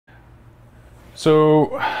So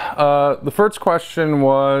the first question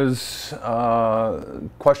was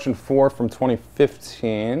question 4 from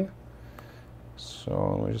 2015.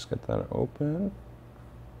 So let me just get that open.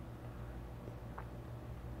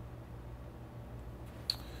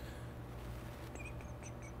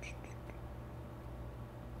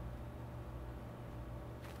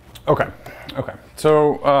 Okay.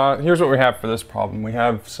 So here's what we have for this problem. We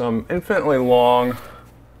have some infinitely long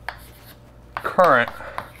current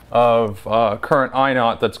of current I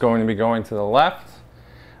naught that's going to be going to the left.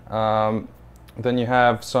 Then you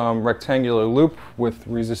have some rectangular loop with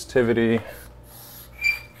resistivity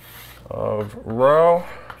of rho.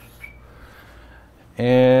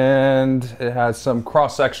 And it has some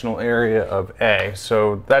cross-sectional area of A.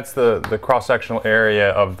 So that's the cross-sectional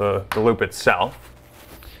area of the loop itself.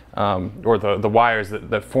 Or the wires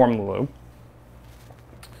that form the loop.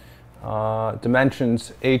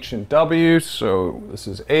 Dimensions H and W, so this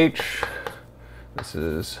is H, this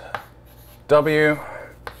is W,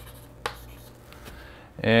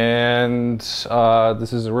 and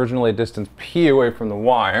this is originally a distance P away from the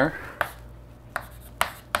wire.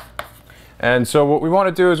 And so what we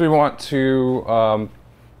want to do is we want to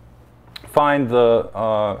find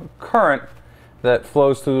the current that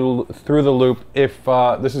flows through the loop if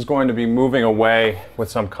this is going to be moving away with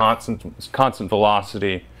some constant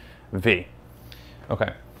velocity v.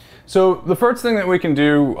 Okay, so the first thing that we can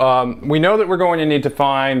do, we know that we're going to need to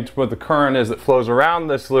find what the current is that flows around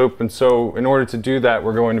this loop, and so in order to do that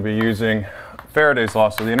we're going to be using Faraday's law.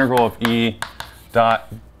 So the integral of E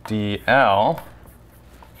dot dl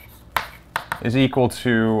is equal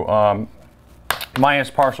to minus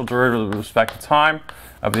partial derivative with respect to time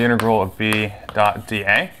of the integral of B dot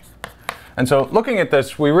dA. And so looking at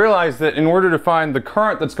this, we realize that in order to find the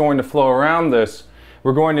current that's going to flow around this,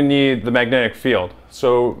 we're going to need the magnetic field.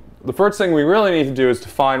 So the first thing we really need to do is to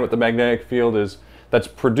find what the magnetic field is that's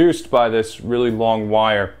produced by this really long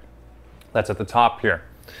wire that's at the top here.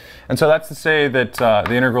 And so that's to say that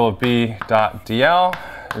the integral of B dot dl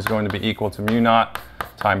is going to be equal to mu naught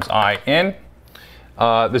times I in.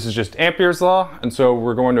 This is just Ampere's law, and so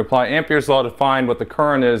we're going to apply Ampere's law to find what the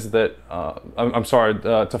current is that,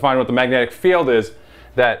 to find what the magnetic field is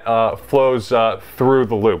that flows through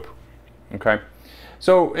the loop. Okay,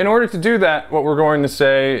 so in order to do that, what we're going to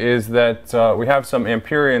say is that we have some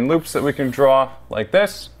Amperian loops that we can draw like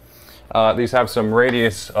this. These have some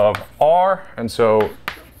radius of r, and so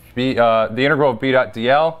the integral of B dot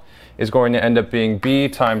dl is going to end up being B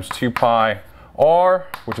times 2 pi r,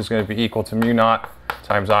 which is going to be equal to mu naught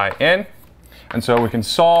times I in. And so we can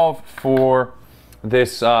solve for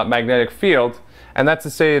this magnetic field, and that's to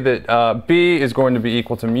say that B is going to be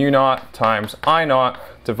equal to mu naught times I naught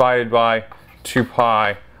divided by 2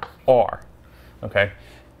 pi r. Okay,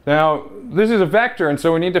 now this is a vector, and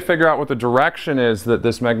so we need to figure out what the direction is that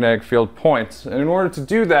this magnetic field points. And in order to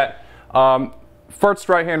do that, first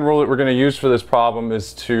right-hand rule that we're going to use for this problem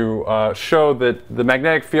is to show that the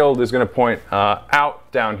magnetic field is going to point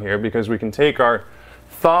out down here, because we can take our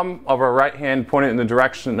thumb of our right hand, point it in the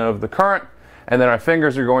direction of the current, and then our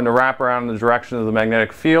fingers are going to wrap around in the direction of the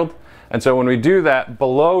magnetic field. And so when we do that,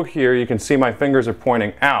 below here you can see my fingers are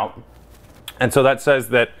pointing out. And so that says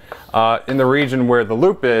that in the region where the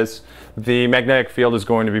loop is, the magnetic field is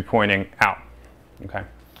going to be pointing out. Okay,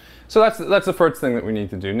 so that's the first thing that we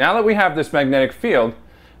need to do. Now that we have this magnetic field,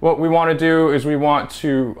 what we want to do is we want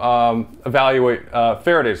to evaluate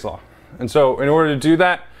Faraday's law. And so in order to do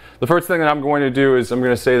that, the first thing that I'm going to do is I'm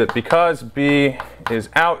going to say that because B is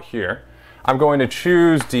out here, I'm going to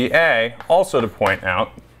choose dA also to point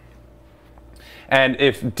out. And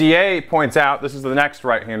if dA points out, this is the next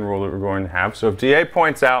right-hand rule that we're going to have. So if dA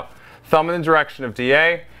points out, thumb in the direction of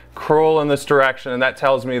dA, curl in this direction, and that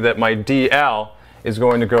tells me that my dl is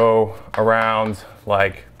going to go around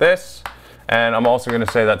like this. And I'm also going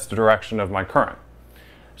to say that's the direction of my current.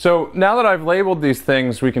 So now that I've labeled these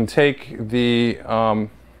things, we can take the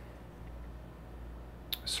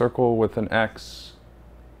circle with an X.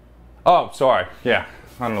 Oh, sorry. Yeah,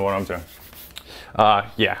 I don't know what I'm doing.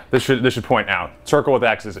 Yeah, this should point out. Circle with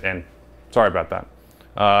X is in. Sorry about that.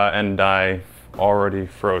 And I've already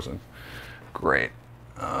frozen. Great.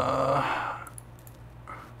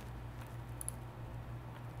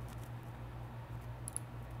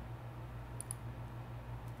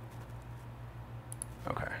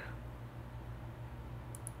 Okay.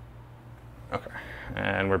 Okay,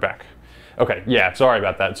 and we're back. Okay, yeah, sorry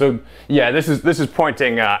about that. So yeah, this is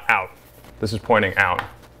pointing out. This is pointing out.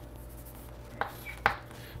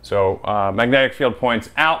 So magnetic field points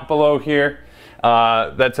out below here.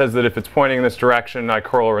 That says that if it's pointing in this direction, I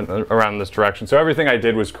curl around this direction. So everything I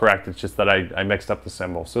did was correct. It's just that I mixed up the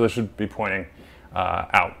symbol. So this should be pointing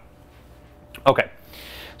out. Okay.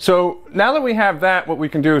 So now that we have that, what we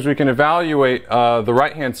can do is we can evaluate the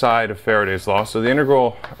right-hand side of Faraday's law. So the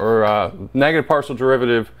integral, or negative partial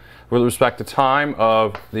derivative with respect to time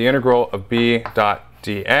of the integral of b dot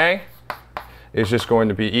dA is just going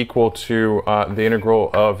to be equal to the integral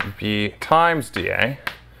of b times dA,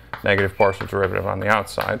 negative partial derivative on the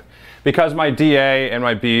outside, because my dA and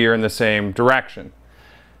my b are in the same direction.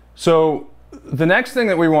 So the next thing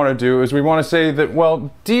that we want to do is we want to say that,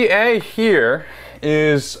 well, dA here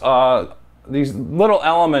is these little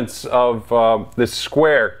elements of this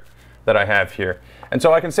square that I have here. And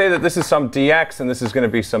so I can say that this is some dx and this is going to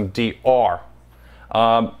be some dr.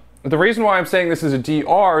 The reason why I'm saying this is a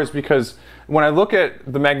dr is because when I look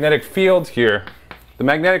at the magnetic field here, the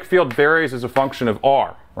magnetic field varies as a function of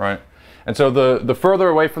r, right? And so the further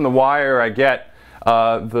away from the wire I get,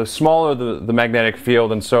 the smaller the magnetic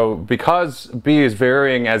field. And so because b is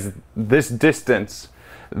varying as this distance,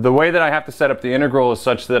 the way that I have to set up the integral is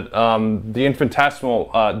such that the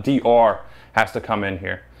infinitesimal dr has to come in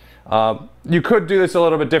here. You could do this a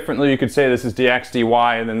little bit differently. You could say this is dx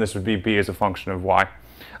dy, and then this would be b as a function of y.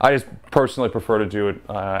 I just personally prefer to do it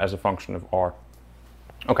as a function of r.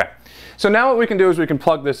 Okay, so now what we can do is we can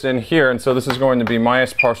plug this in here, and so this is going to be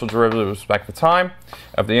minus partial derivative with respect to time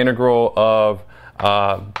of the integral of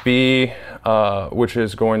b, which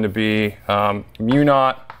is going to be mu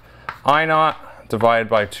naught I naught divided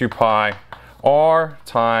by 2 pi r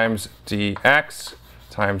times dx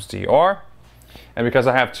times dr. And because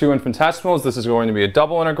I have two infinitesimals, this is going to be a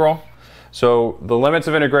double integral. So the limits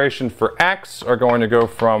of integration for x are going to go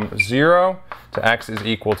from 0 to x is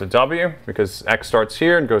equal to w, because x starts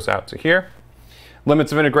here and goes out to here.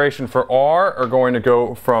 Limits of integration for r are going to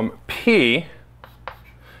go from p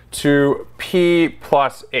to p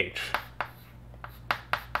plus h.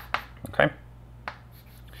 Okay.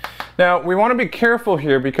 Now we want to be careful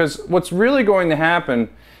here, because what's really going to happen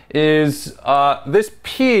is this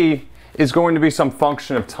p is going to be some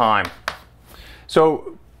function of time.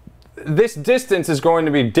 So this distance is going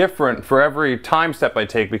to be different for every time step I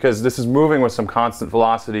take, because this is moving with some constant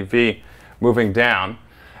velocity v moving down.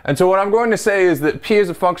 And so what I'm going to say is that p as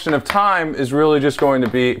a function of time is really just going to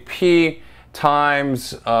be p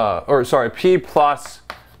times, p plus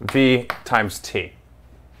v times t.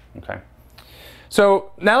 Okay.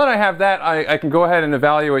 So now that I have that, I can go ahead and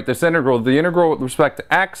evaluate this integral. The integral with respect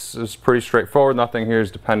to x is pretty straightforward. Nothing here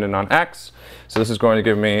is dependent on x. So this is going to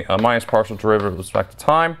give me a minus partial derivative with respect to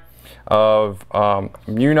time of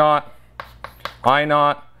mu naught I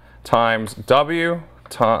naught times w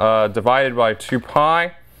divided by 2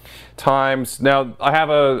 pi times, now I have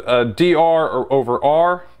a dr over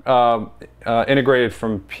r integrated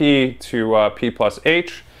from p to p plus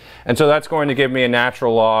h. And so that's going to give me a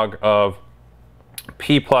natural log of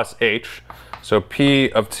p plus h, so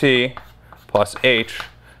p of t plus h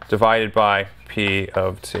divided by p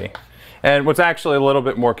of t. And what's actually a little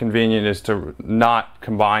bit more convenient is to not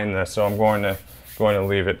combine this, so I'm going to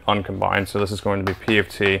leave it uncombined. So this is going to be p of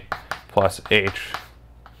t plus h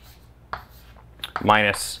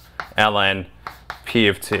minus ln p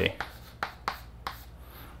of t,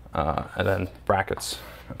 and then brackets.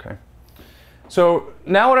 Okay. So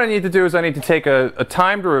now what I need to do is I need to take a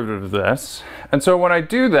time derivative of this. And so when I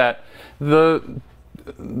do that, the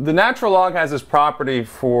natural log has this property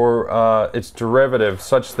for its derivative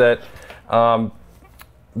such that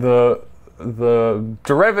the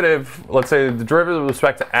derivative, let's say the derivative with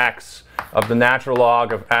respect to x of the natural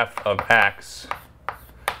log of f of x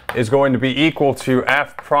is going to be equal to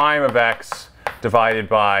f prime of x divided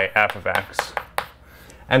by f of x.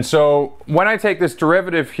 And so when I take this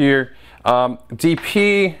derivative here,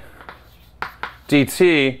 dp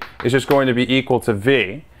dt is just going to be equal to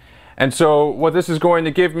v. And so what this is going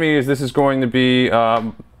to give me is this is going to be,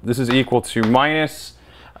 this is equal to minus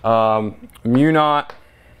mu naught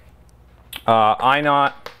I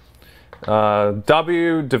naught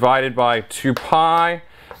w divided by 2 pi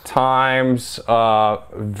times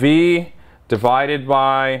v divided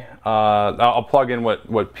by, I'll plug in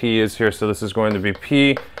what p is here, so this is going to be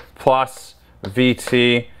p plus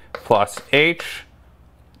vt plus h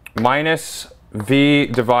minus v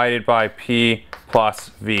divided by p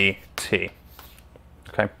plus vt.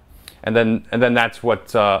 Okay, and then that's what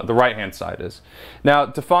the right hand side is. Now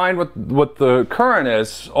to find what the current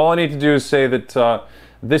is, all I need to do is say that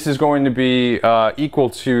this is going to be equal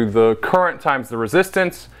to the current times the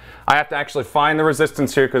resistance. I have to actually find the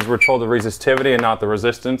resistance here because we're told the resistivity and not the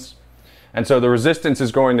resistance. And so the resistance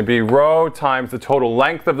is going to be rho times the total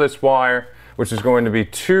length of this wire, which is going to be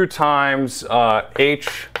 2 times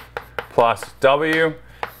h plus w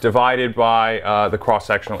divided by the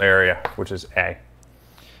cross-sectional area, which is A.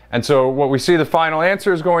 And so what we see the final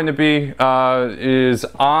answer is going to be is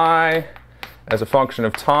I, as a function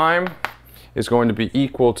of time, is going to be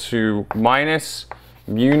equal to minus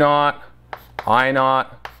mu naught I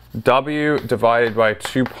naught W divided by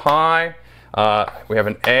 2 pi. We have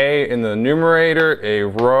an A in the numerator, a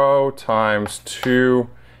rho times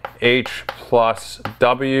 2H plus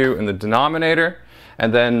W in the denominator.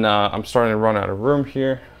 And then I'm starting to run out of room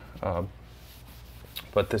here.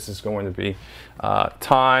 But this is going to be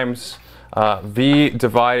times V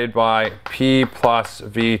divided by P plus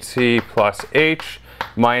VT plus H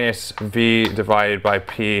minus V divided by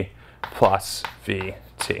P plus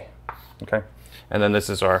VT. Okay, and then this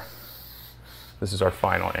is our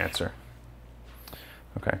final answer.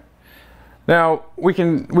 Okay. Now we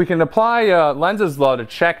can apply Lenz's law to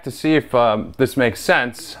check to see if this makes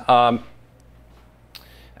sense. And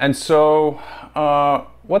so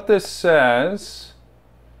what this says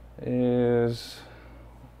is,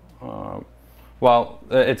 well,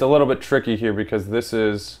 it's a little bit tricky here because this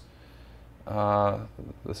is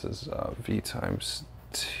V times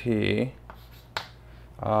T.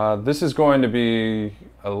 This is going to be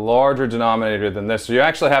a larger denominator than this. So you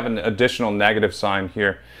actually have an additional negative sign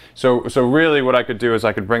here. So really what I could do is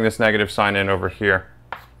I could bring this negative sign in over here.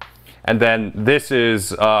 And then this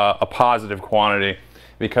is a positive quantity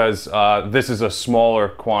because this is a smaller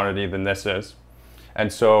quantity than this is.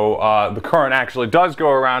 And so the current actually does go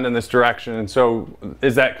around in this direction. And so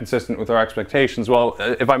is that consistent with our expectations? Well,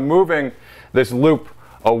 if I'm moving this loop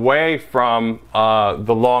away from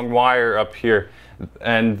the long wire up here,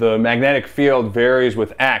 and the magnetic field varies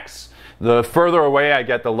with x, the further away I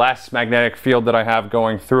get, the less magnetic field that I have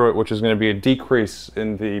going through it, which is going to be a decrease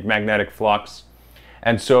in the magnetic flux.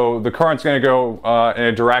 And so the current's going to go in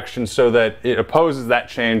a direction so that it opposes that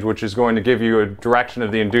change, which is going to give you a direction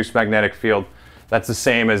of the induced magnetic field that's the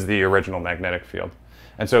same as the original magnetic field.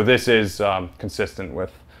 And so this is consistent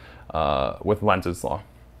with Lenz's law.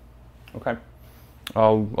 Okay.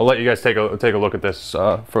 I'll let you guys take a look at this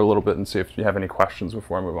for a little bit and see if you have any questions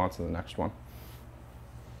before I move on to the next one.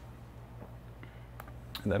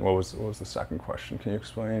 And then what was the second question? Can you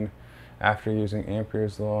explain, after using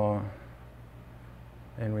Ampere's law,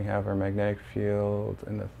 and we have our magnetic field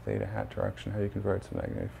in the theta hat direction, how you convert to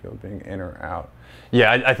magnetic field being in or out?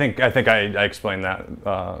 Yeah, I think I explained that,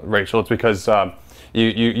 Rachel. It's because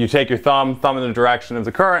you take your thumb in the direction of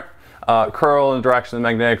the current, curl in the direction of the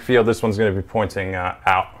magnetic field. This one's going to be pointing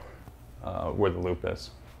out where the loop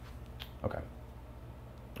is. Okay.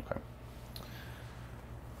 Okay.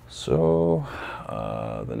 So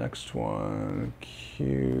the next one,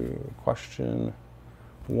 question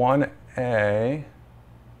 1A.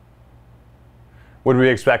 Would we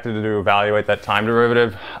expect it to evaluate that time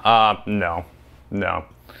derivative? No.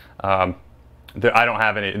 I don't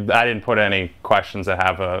have any. I didn't put any questions that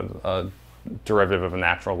have a derivative of a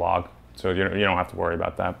natural log, so you don't have to worry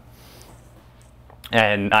about that.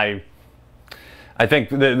 And I think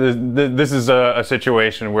this is a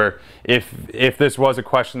situation where if this was a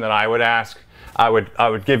question that I would ask, I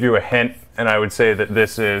would give you a hint, and I would say that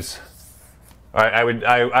this is. I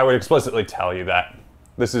would explicitly tell you that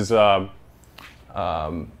this is.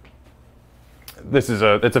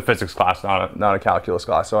 It's a physics class, not a calculus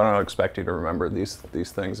class, so I don't expect you to remember these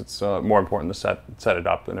things. It's more important to set it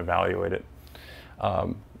up and evaluate it.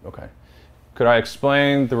 Okay. Could I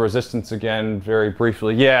explain the resistance again very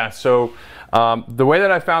briefly? Yeah, so the way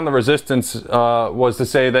that I found the resistance was to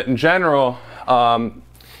say that in general,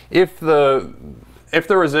 if the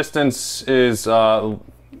resistance is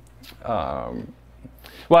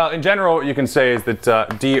well, in general, you can say is that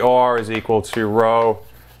dr is equal to rho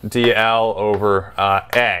dl over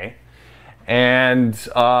A. And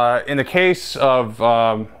in the case of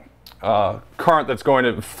current that's going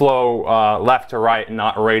to flow left to right and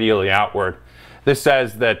not radially outward, this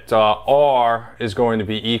says that R is going to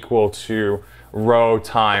be equal to rho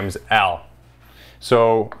times L.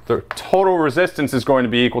 So the total resistance is going to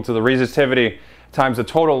be equal to the resistivity times the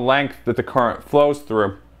total length that the current flows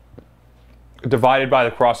through, divided by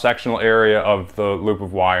the cross-sectional area of the loop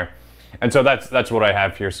of wire. And so that's what I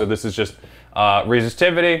have here. So this is just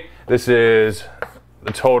resistivity, this is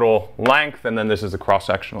the total length, and then this is the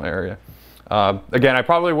cross-sectional area. Again, I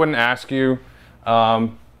probably wouldn't ask you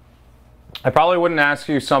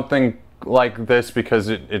something like this because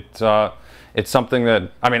it's something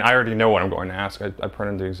that, I mean, I already know what I'm going to ask. I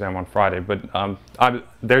printed the exam on Friday, but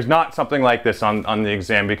there's not something like this on the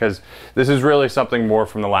exam because this is really something more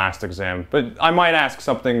from the last exam. But I might ask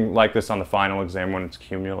something like this on the final exam when it's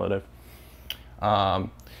cumulative.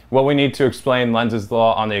 Will we need to explain Lenz's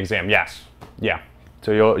law on the exam? Yes. Yeah.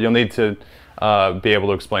 So you'll need to be able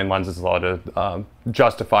to explain Lenz's law to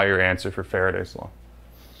justify your answer for Faraday's law.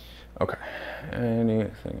 Okay,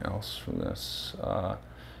 anything else from this?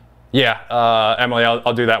 Emily,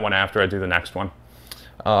 I'll do that one after I do the next one.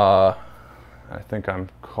 I think I'm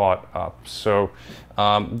caught up. So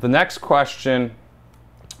the next question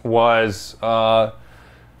was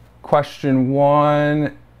question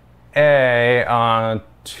 1A on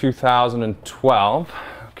 2012.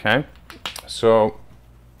 Okay, so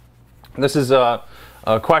this is a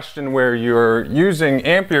question where you're using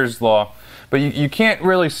Ampere's law, but you can't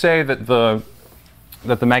really say that the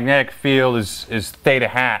magnetic field is theta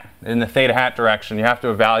hat, in the theta hat direction. You have to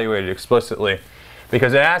evaluate it explicitly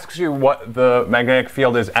because it asks you what the magnetic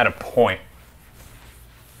field is at a point.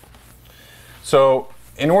 So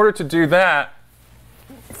in order to do that,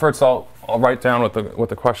 first I'll write down what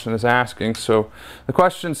the question is asking. So the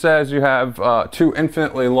question says you have two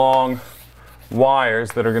infinitely long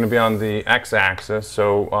wires that are going to be on the x-axis.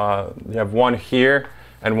 So you have one here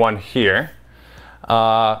and one here.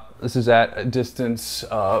 This is at a distance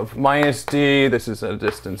of minus d. This is at a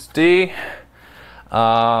distance d.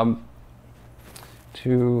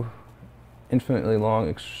 Two infinitely long,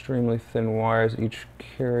 extremely thin wires each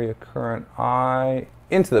carry a current I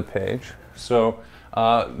into the page. So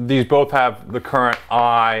these both have the current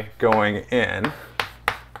I going in.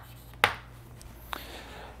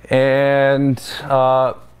 And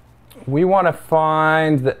we want to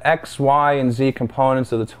find the x, y, and z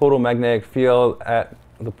components of the total magnetic field at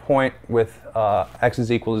the point with x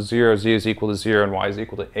is equal to 0, z is equal to 0, and y is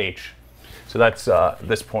equal to h. So that's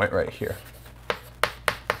this point right here.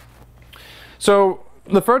 So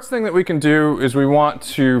the first thing that we can do is we want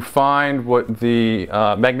to find what the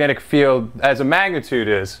magnetic field as a magnitude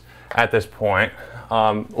is at this point.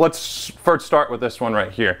 Let's first start with this one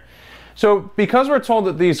right here. So because we're told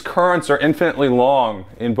that these currents are infinitely long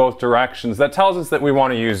in both directions, that tells us that we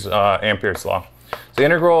want to use Ampere's law. So the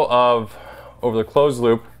integral of, over the closed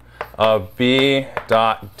loop, of B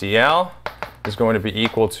dot dl is going to be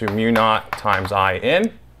equal to mu naught times I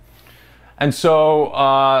in. And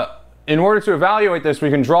so in order to evaluate this, we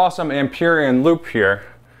can draw some Amperian loop here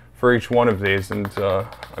for each one of these. And I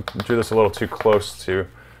drew this a little too close to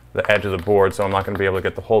the edge of the board, so I'm not going to be able to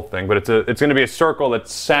get the whole thing. But it's going to be a circle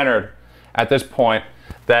that's centered at this point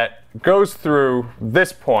that goes through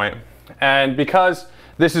this point. And because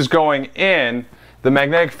this is going in, the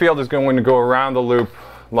magnetic field is going to go around the loop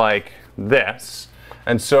like this.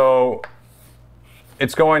 And so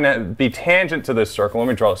it's going to be tangent to this circle. Let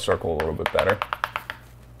me draw the circle a little bit better.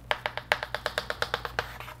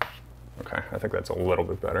 Okay, I think that's a little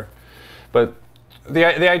bit better. But the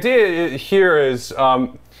idea here is,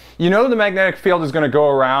 you know the magnetic field is going to go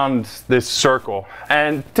around this circle.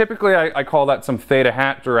 And typically I call that some theta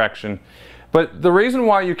hat direction. But the reason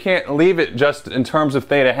why you can't leave it just in terms of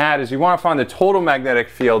theta hat is you want to find the total magnetic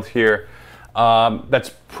field here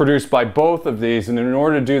that's produced by both of these. And in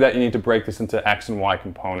order to do that, you need to break this into x and y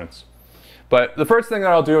components. But the first thing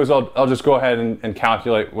that I'll do is I'll just go ahead and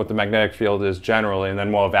calculate what the magnetic field is generally, and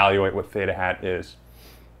then we'll evaluate what theta hat is.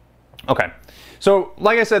 Okay. So,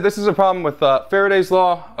 like I said, this is a problem with Faraday's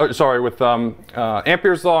law, with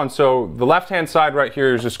Ampere's law, and so the left-hand side right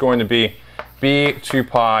here is just going to be b 2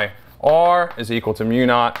 pi r is equal to mu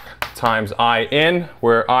naught times I in,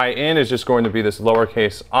 where I in is just going to be this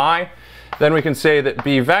lowercase I. Then we can say that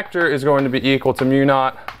b vector is going to be equal to mu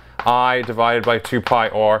naught I divided by 2 pi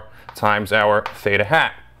r times our theta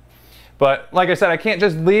hat. But like I said, I can't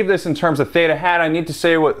just leave this in terms of theta hat. I need to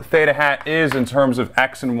say what theta hat is in terms of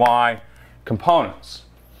x and y components.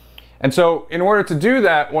 And so in order to do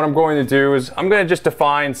that, what I'm going to do is I'm going to just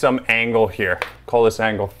define some angle here. Call this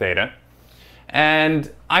angle theta.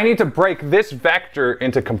 And I need to break this vector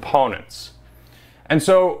into components. And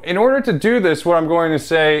so in order to do this, what I'm going to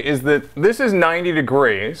say is that this is 90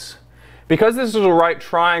 degrees. Because this is a right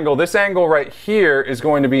triangle, this angle right here is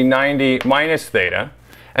going to be 90 minus theta.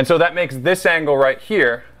 And so that makes this angle right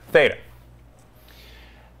here theta.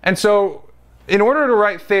 And so in order to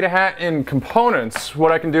write theta hat in components,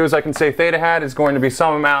 what I can do is I can say theta hat is going to be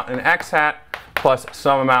some amount in x hat plus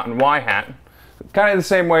some amount in y hat. Kind of the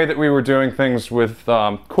same way that we were doing things with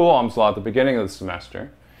Coulomb's law at the beginning of the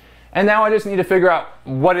semester. And now I just need to figure out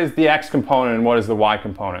what is the x component and what is the y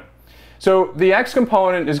component. So the x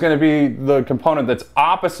component is going to be the component that's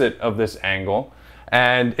opposite of this angle,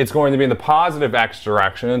 and it's going to be in the positive x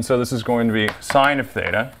direction, and so this is going to be sine of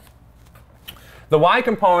theta. The y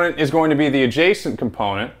component is going to be the adjacent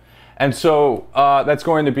component, and so that's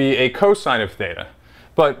going to be a cosine of theta.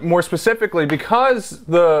 But more specifically, because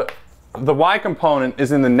the y component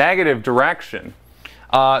is in the negative direction,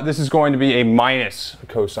 this is going to be a minus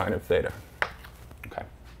cosine of theta.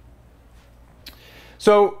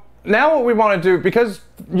 So now what we want to do, because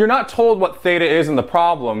you're not told what theta is in the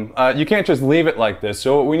problem, you can't just leave it like this.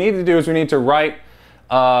 So what we need to do is we need to write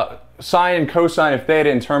sine and cosine of theta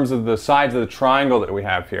in terms of the sides of the triangle that we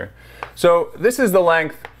have here. So this is the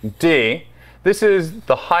length d, this is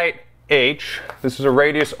the height h, this is a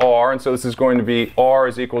radius r, and so this is going to be r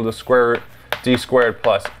is equal to square root d squared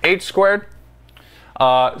plus h squared.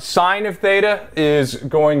 Sine of theta is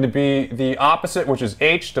going to be the opposite, which is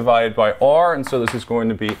h divided by r, and so this is going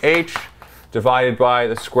to be h divided by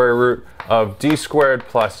the square root of d squared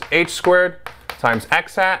plus h squared times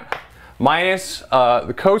x hat, minus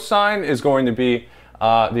the cosine is going to be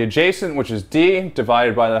the adjacent, which is d,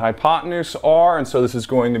 divided by the hypotenuse r, and so this is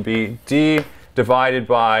going to be d divided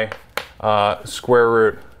by square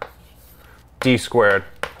root d squared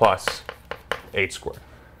plus h squared.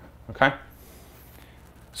 Okay?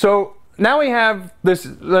 So now we have this,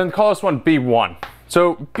 then call this one B1.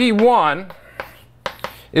 So B1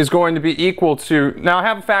 is going to be equal to, now I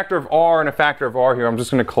have a factor of r and a factor of r here. I'm just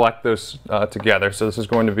going to collect those together. So this is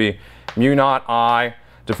going to be mu naught I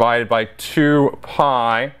divided by 2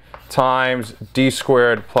 pi times d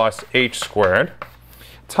squared plus h squared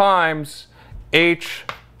times h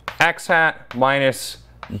x hat minus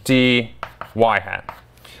d y hat.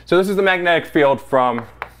 So this is the magnetic field from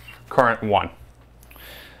current 1.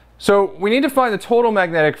 So we need to find the total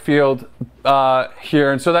magnetic field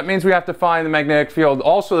here, and so that means we have to find the magnetic field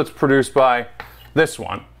also that's produced by this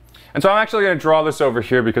one. And so I'm actually going to draw this over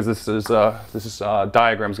here because this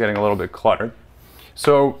diagram is getting a little bit cluttered.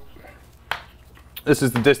 So this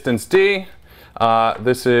is the distance d,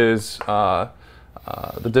 this is the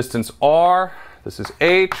distance r, this is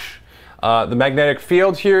h. The magnetic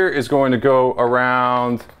field here is going to go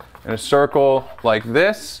around in a circle like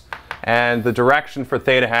this, and the direction for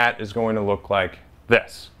theta hat is going to look like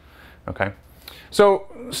this. Okay, so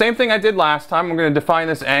same thing I did last time. I'm going to define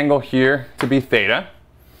this angle here to be theta,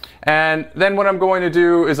 and then what I'm going to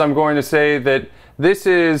do is I'm going to say that this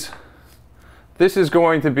is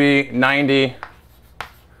going to be 90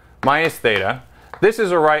 minus theta. This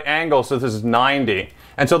is a right angle, so this is 90,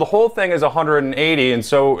 and so the whole thing is 180, and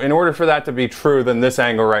so in order for that to be true, then this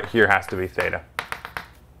angle right here has to be theta.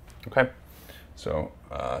 Okay, so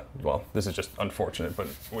well, this is just unfortunate, but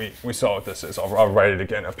we saw what this is. I'll write it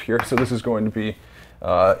again up here. So this is going to be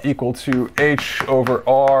equal to h over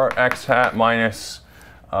r x hat minus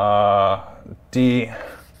d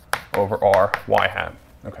over r y hat.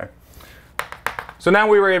 Okay. So now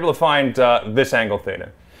we were able to find this angle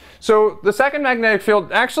theta. So the second magnetic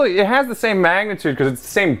field, actually, it has the same magnitude because it's the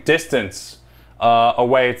same distance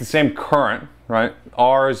away. It's the same current, right?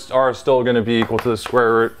 R is still going to be equal to the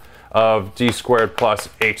square root of d squared plus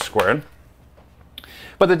h squared.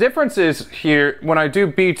 But the difference is here, when I do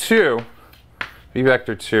B2, B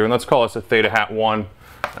vector 2, and let's call this a theta hat 1,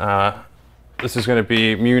 this is going to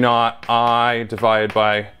be mu naught I divided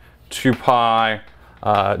by 2 pi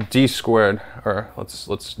d squared, or let's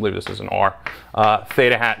leave this as an r,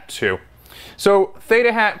 theta hat 2. So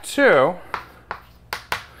theta hat 2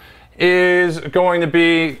 is going to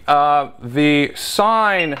be the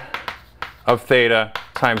sine of theta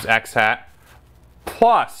times x hat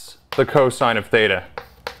plus the cosine of theta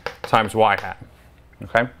times y hat.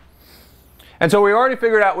 Okay? And so we already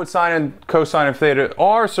figured out what sine and cosine of theta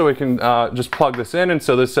are, so we can just plug this in. And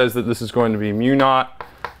so this says that this is going to be mu naught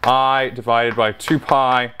I divided by 2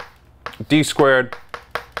 pi d squared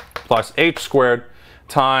plus h squared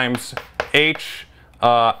times h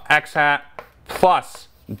x hat plus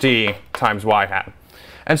d times y hat.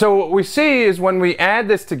 And so what we see is when we add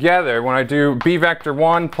this together, when I do b vector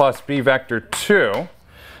 1 plus b vector 2,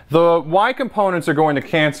 the y components are going to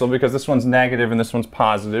cancel because this one's negative and this one's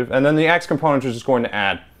positive, and then the x components are just going to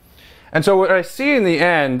add. And so what I see in the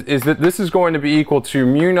end is that this is going to be equal to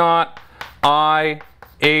mu naught I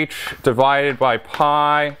h divided by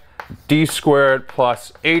pi d squared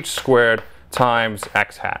plus h squared times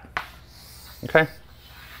x hat. Okay?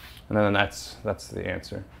 And then that's the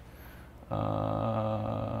answer.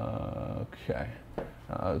 Okay.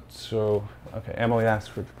 Okay, Emily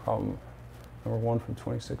asked for problem number 1 from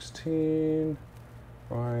 2016.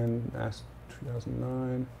 Ryan asked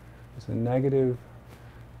 2009. It's a negative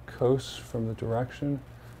cos from the direction.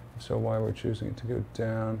 So why we're choosing it to go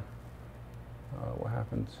down. What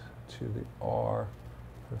happens to the r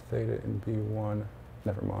for theta in B1?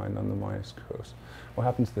 Never mind, on the minus cos. What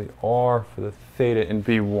happens to the r for the theta in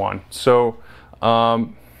B1? So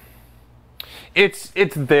it's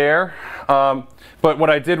there, but what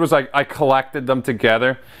I did was I collected them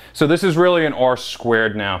together. So this is really an r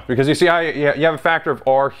squared now, because you see how you have a factor of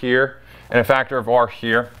r here and a factor of r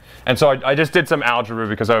here. And so I just did some algebra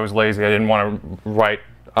because I was lazy. I didn't want to write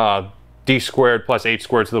d squared plus h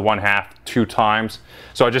squared to the 1/2 2 times.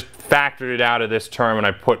 So I just factored it out of this term and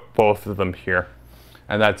I put both of them here.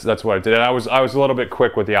 And that's what I did. And I was a little bit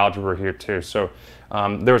quick with the algebra here too. So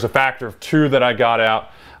there was a factor of 2 that I got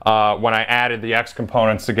out when I added the x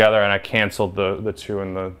components together and I canceled the 2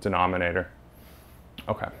 in the denominator.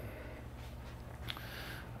 Okay.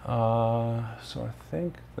 So I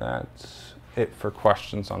think that's it for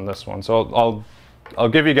questions on this one. So I'll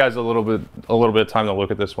give you guys a little bit of time to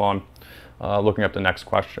look at this while I'm looking up the next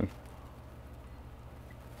question.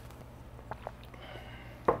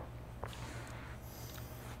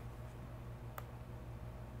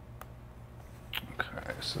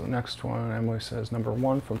 Okay, so the next one, Emily says number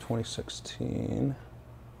 1 from 2016.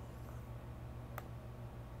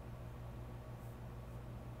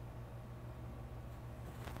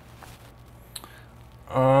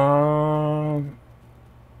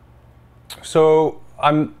 So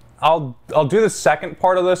I'll do the second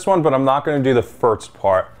part of this one, but I'm not going to do the first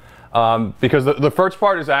part because the first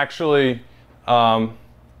part is actually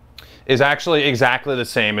exactly the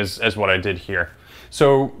same as what I did here.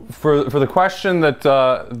 So for the question that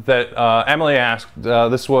Emily asked,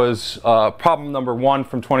 this was problem number 1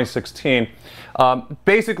 from 2016.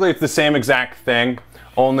 Basically, it's the same exact thing,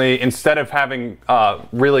 only instead of having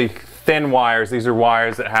really thin wires, these are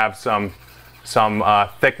wires that have some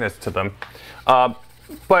thickness to them.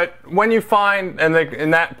 But when you find, and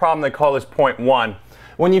in that problem they call this point 1,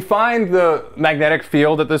 when you find the magnetic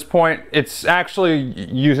field at this point, it's actually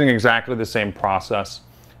using exactly the same process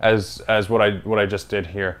as what I just did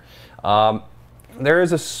here. There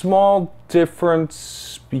is a small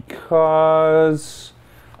difference because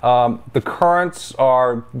the currents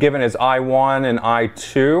are given as I1 and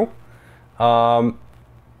I2,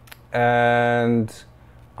 and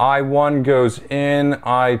I1 goes in,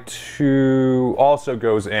 I2 also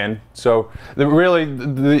goes in. So the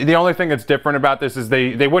only thing that's different about this is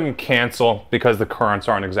they wouldn't cancel because the currents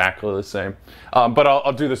aren't exactly the same. But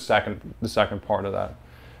I'll do the second part of that.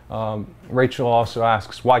 Rachel also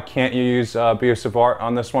asks, why can't you use Biot-Savart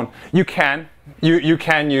on this one? You can. You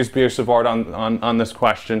can use Biot-Savart on this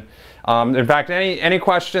question. In fact, any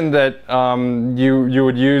question that you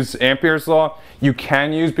would use Ampere's law, you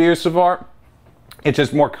can use Biot-Savart. It's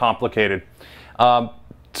just more complicated.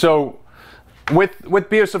 So with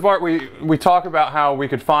Biot-Savart, we talk about how we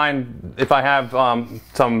could find, if I have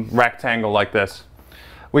some rectangle like this,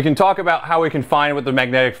 we can talk about how we can find what the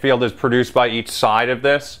magnetic field is produced by each side of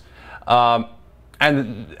this.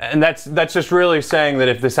 And that's just really saying that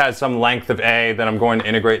if this has some length of a, then I'm going to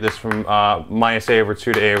integrate this from minus a over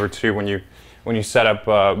 2 to a over 2 when you set up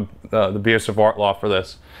the Biot-Savart law for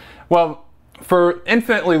this. Well, for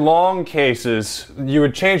infinitely long cases, you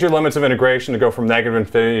would change your limits of integration to go from negative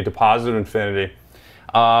infinity to positive infinity.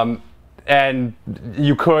 And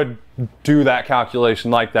you could do that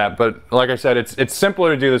calculation like that, but like I said, it's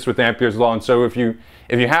simpler to do this with Ampere's law, and so if you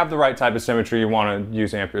have the right type of symmetry, you want to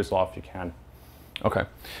use Ampere's law if you can. Okay,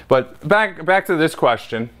 but back to this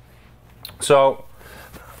question. So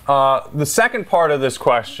the second part of this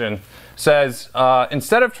question says,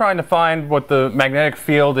 instead of trying to find what the magnetic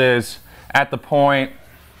field is at the point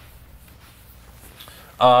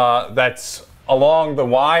that's along the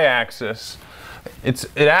y-axis, it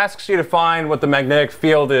asks you to find what the magnetic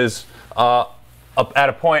field is at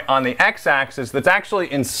a point on the x-axis that's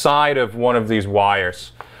actually inside of one of these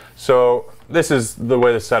wires. So this is the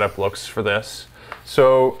way the setup looks for this.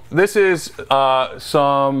 So this is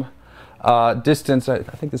some distance, I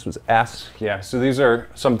think this was s. Yeah, so these are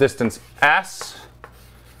some distance s.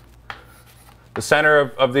 The center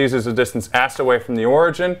of these is a distance s away from the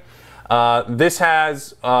origin. This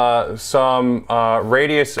has some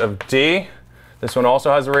radius of d. This one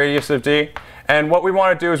also has a radius of d. And what we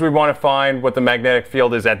want to do is we want to find what the magnetic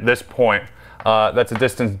field is at this point. That's a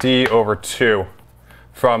distance d over 2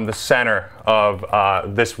 from the center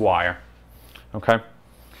of this wire. Okay.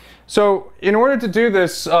 So in order to do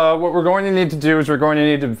this, what we're going to need to do is we're going to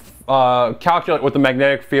need to calculate what the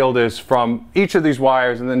magnetic field is from each of these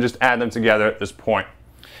wires and then just add them together at this point.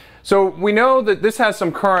 So we know that this has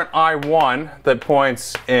some current I1 that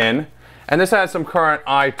points in, and this has some current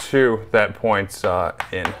I2 that points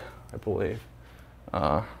in, I believe.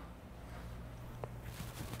 Let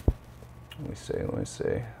me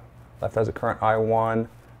see. Left has a current I1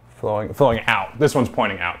 flowing out. This one's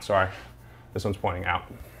pointing out, sorry. This one's pointing out.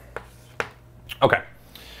 Okay.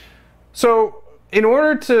 So in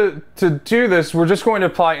order to do this, we're just going to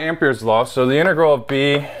apply Ampere's law. So the integral of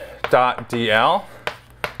B dot dl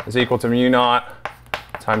is equal to mu naught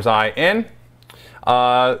times I in.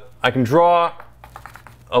 I can draw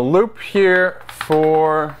a loop here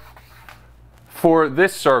for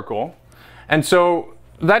this circle. And so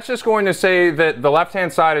that's just going to say that the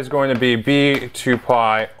left-hand side is going to be b 2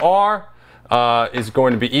 pi r is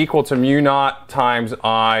going to be equal to mu naught times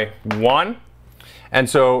I1. And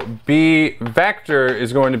so b vector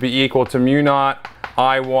is going to be equal to mu naught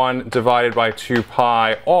I1 divided by 2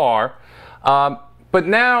 pi r. But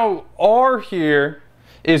now r here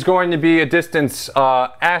is going to be a distance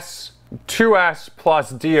s, 2s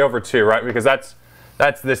plus d over 2, right? Because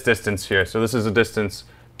that's this distance here. So this is a distance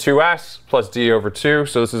 2s plus d over 2.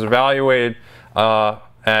 So this is evaluated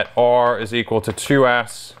at r is equal to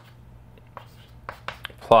 2s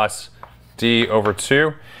plus d over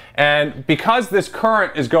 2. And because this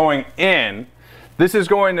current is going in, this is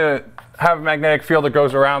going to have a magnetic field that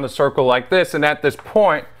goes around the circle like this. And at this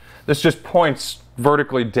point, this just points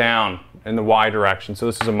vertically down in the y direction. So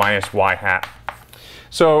this is a minus y hat.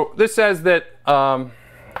 So this says that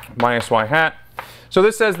minus y hat. So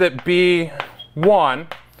this says that B1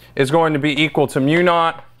 is going to be equal to mu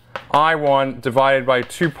naught I1 divided by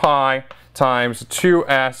 2 pi times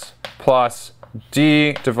 2s plus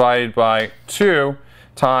d divided by 2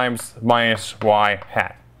 times minus y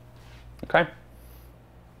hat. Okay?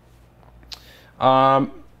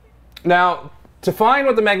 Now, to find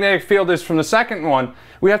what the magnetic field is from the second one,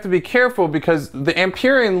 we have to be careful because the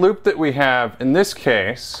Amperian loop that we have in this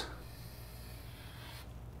case,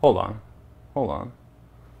 hold on. Did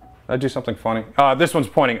I do something funny? This one's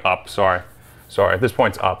pointing up, sorry, this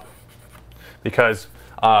points up because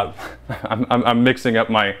I'm mixing up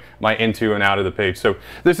my into and out of the page. So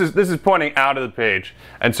this is pointing out of the page,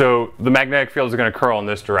 and so the magnetic field is going to curl in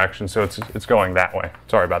this direction, so it's going that way.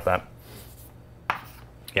 Sorry about that.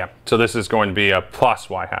 Yeah, so this is going to be a plus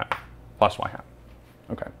y hat.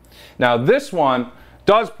 Okay. Now this one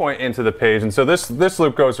does point into the page, and so this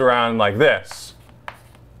loop goes around like this.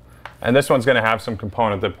 And this one's going to have some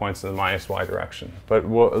component that points in the minus y direction. But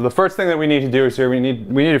the first thing that we need to do is here we need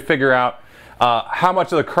to figure out how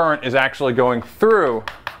much of the current is actually going through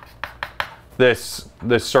this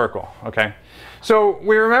circle. Okay. So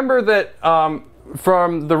we remember that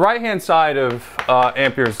from the right-hand side of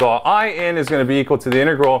Ampere's law, In is going to be equal to the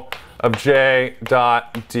integral of j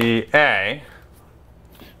dot dA,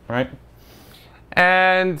 right?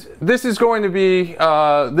 And this is going to be,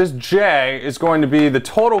 this J is going to be the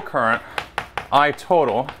total current, I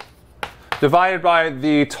total, divided by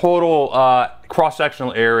the total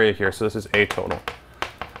cross-sectional area here. So this is A total.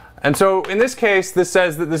 And so in this case, this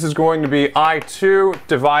says that this is going to be I2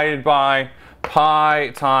 divided by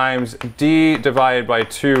pi times d divided by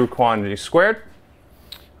 2 quantity squared.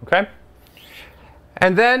 Okay?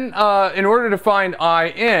 And then in order to find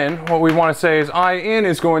In, what we want to say is In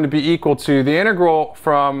is going to be equal to the integral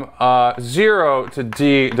from 0 to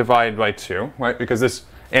d divided by 2, right? Because this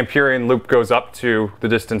Amperian loop goes up to the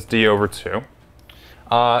distance d over 2,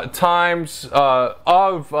 times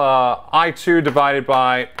of I2 divided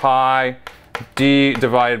by pi d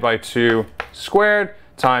divided by 2 squared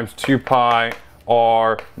times 2 pi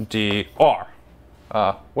r dr.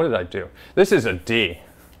 What did I do? This is a d.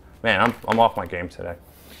 Man, I'm off my game today.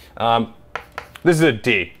 This is a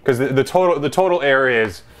d because the total area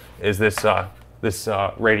is this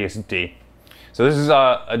radius d. So this is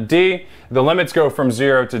a d. The limits go from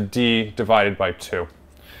 0 to d divided by 2.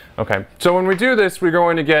 Okay. So when we do this, we're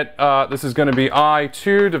going to get this is going to be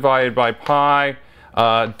I2 divided by pi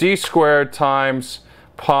d squared times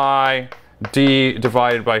pi d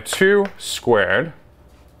divided by 2 squared.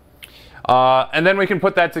 And then we can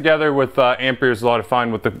put that together with Ampere's law to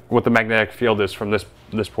find what the magnetic field is from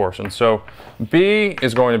this portion. So B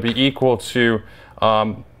is going to be equal to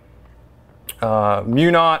mu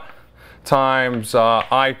naught times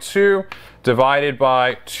I2 divided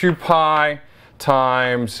by 2 pi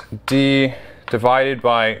times d divided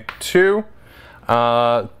by 2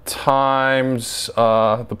 times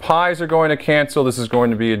the pi's are going to cancel. This is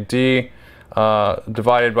going to be a d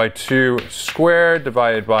divided by 2 squared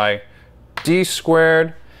divided by d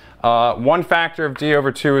squared. One factor of d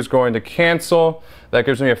over 2 is going to cancel. That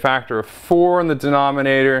gives me a factor of 4 in the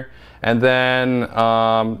denominator. And then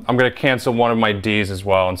I'm going to cancel one of my d's as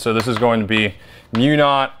well. And so this is going to be mu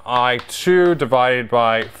naught I2 divided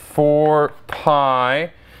by 4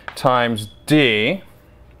 pi times d.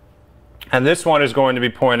 And this one is going to be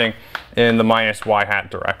pointing in the minus y hat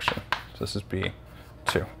direction. So this is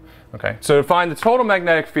B2. Okay. So to find the total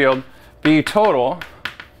magnetic field, B total,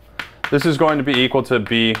 this is going to be equal to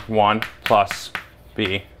B1 plus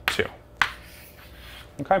B2.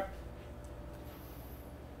 Okay.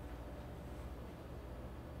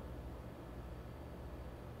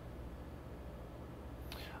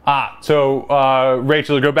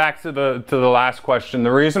 Rachel, to go back to the last question,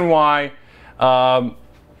 the reason why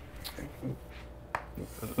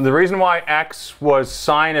x was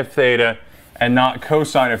sine of theta and not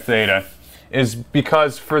cosine of theta is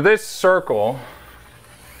because for this circle,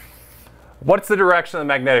 what's the direction of the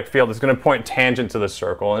magnetic field? It's going to point tangent to the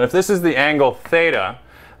circle. And if this is the angle theta,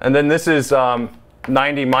 and then this is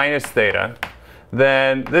 90 minus theta,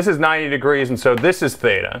 then this is 90 degrees, and so this is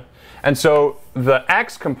theta. And so the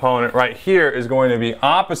x component right here is going to be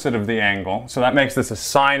opposite of the angle, so that makes this a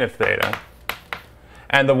sine of theta.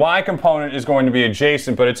 And the y component is going to be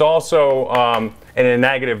adjacent, but it's also in a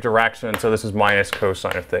negative direction, so this is minus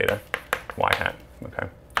cosine of theta, y hat. Okay,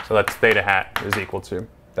 so that's theta hat is equal to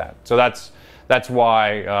that. So that's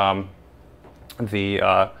why the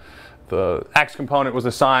x component was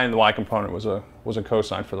a sine, the y component was a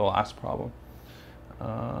cosine for the last problem.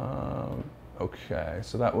 Okay,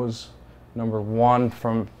 so that was number 1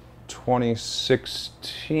 from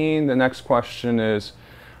 2016. The next question is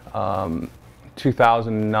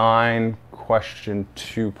 2009, question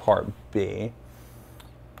 2, part B.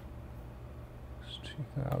 It's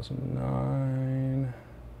 2009.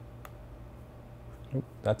 Oop,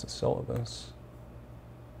 that's a syllabus.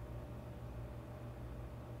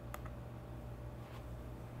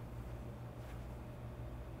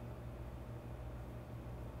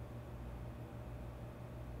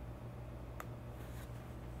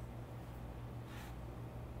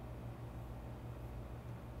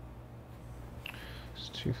 It's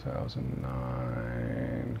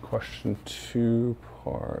 2009, question 2,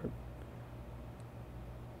 part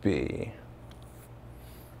B.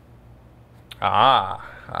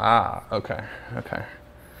 Okay.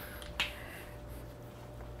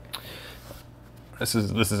 This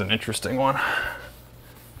is an interesting one.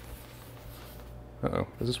 Uh-oh,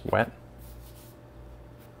 is this wet?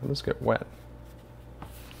 Will this get wet?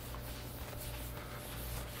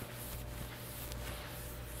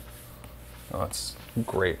 Oh, that's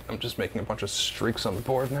great. I'm just making a bunch of streaks on the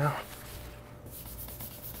board now.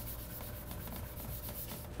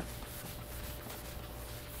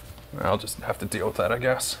 I'll just have to deal with that, I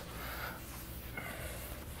guess.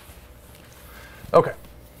 Okay,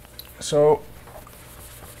 so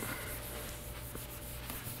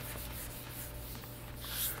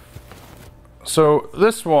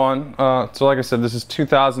this one, so like I said, this is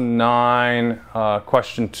 2009,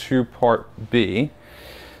 question 2, part B.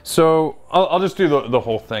 So I'll just do the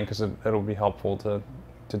whole thing because it'll be helpful to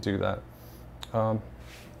do that.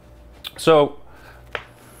 So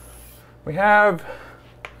we have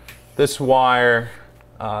this wire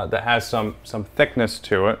that has some thickness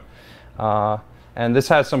to it, and this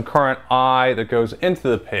has some current I that goes into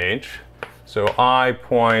the page. So I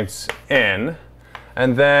points in,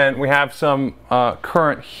 and then we have some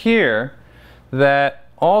current here that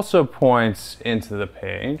also points into the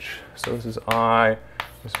page. So this is I.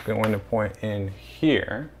 Is going to point in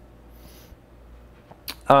here.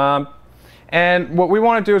 And what we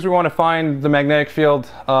want to do is we want to find the magnetic field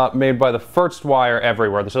made by the first wire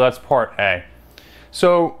everywhere. So that's part A.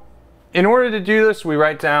 So in order to do this, we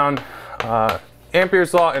write down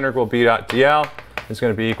Ampere's law, integral B dot dl is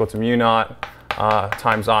going to be equal to mu naught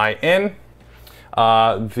times I in.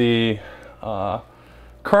 The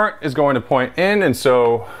current is going to point in, and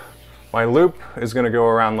so my loop is going to go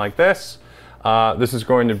around like this. This is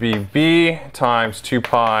going to be B times 2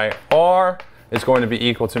 pi R is going to be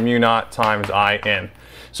equal to mu naught times I in.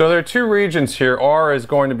 So there are two regions here. R is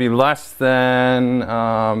going to be less than,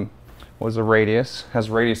 what is the radius? Has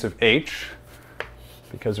a radius of h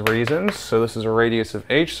because of reasons. So this is a radius of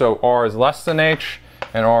h. So R is less than h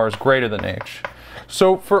and R is greater than h.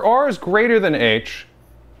 So for R is greater than h,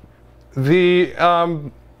 the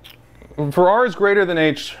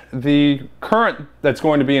current that's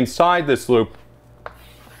going to be inside this loop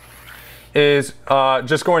is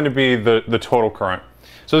just going to be the total current.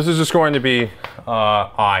 So this is just going to be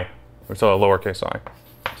I, so a lowercase I.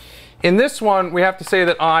 In this one, we have to say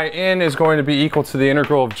that I in is going to be equal to the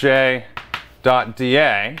integral of j dot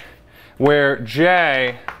dA, where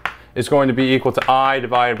j is going to be equal to I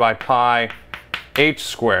divided by pi h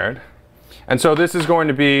squared. And so this is going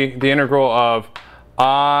to be the integral of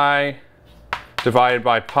I divided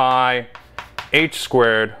by pi h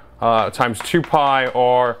squared times 2 pi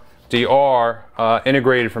r dr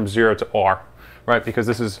integrated from 0 to r, right? Because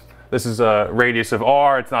this is a radius of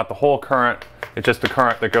r. It's not the whole current. It's just the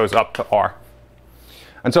current that goes up to r.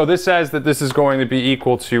 And so this says that this is going to be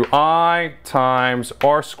equal to I times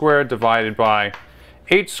r squared divided by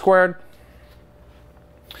h squared.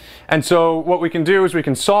 And so what we can do is we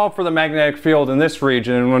can solve for the magnetic field in this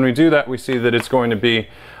region, and when we do that, we see that it's going to be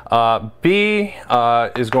B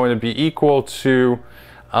is going to be equal to,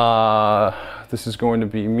 this is going to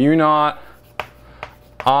be mu naught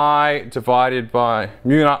I divided by,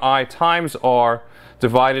 mu naught I times R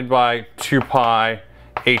divided by 2 pi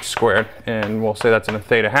h squared. And we'll say that's in a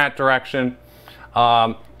theta hat direction.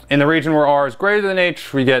 In the region where R is greater than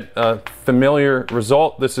h, we get a familiar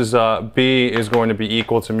result. This is B is going to be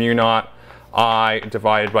equal to mu naught I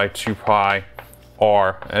divided by 2 pi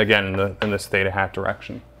R, again in this theta hat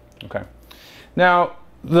direction. Okay. Now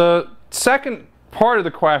the second part of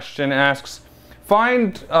the question asks,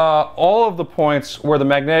 find all of the points where the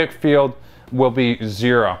magnetic field will be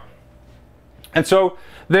 0. And so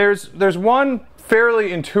there's one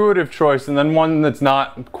fairly intuitive choice and then one that's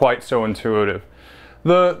not quite so intuitive.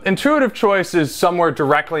 The intuitive choice is somewhere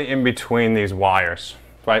directly in between these wires,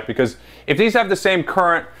 right? Because if these have the same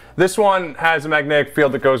current, this one has a magnetic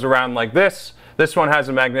field that goes around like this. This one has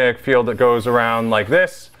a magnetic field that goes around like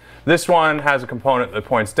this. This one has a component that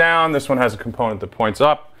points down. This one has a component that points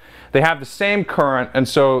up. They have the same current, and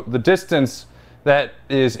so the distance that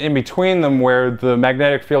is in between them where the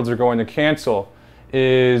magnetic fields are going to cancel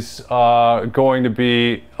is going to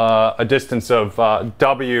be a distance of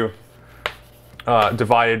W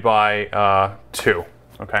divided by 2.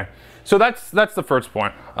 Okay, so that's the first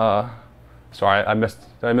point. Sorry,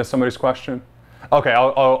 did I miss somebody's question? Okay,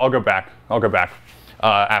 I'll go back. I'll go back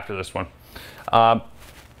after this one.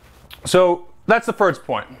 So that's the first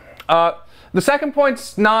point. The second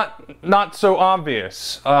point's not so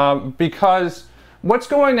obvious because what's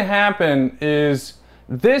going to happen is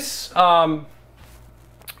this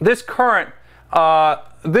this current.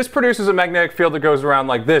 This produces a magnetic field that goes around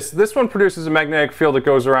like this. This one produces a magnetic field that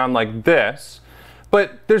goes around like this.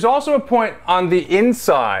 But there's also a point on the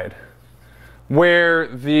inside where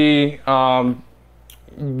the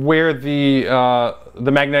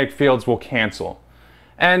magnetic fields will cancel.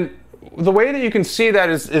 And the way that you can see that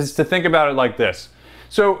is to think about it like this.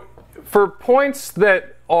 So for points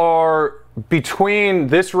that are between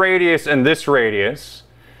this radius and this radius,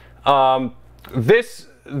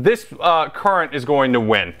 this current is going to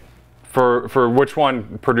win for which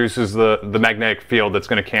one produces the magnetic field that's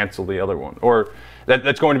going to cancel the other one, or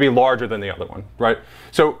that's going to be larger than the other one, right?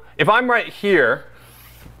 So if I'm right here,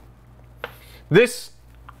 this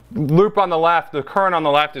loop on the left, the current on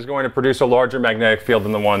the left is going to produce a larger magnetic field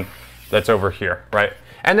than the one that's over here, right?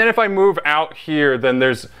 And then if I move out here, then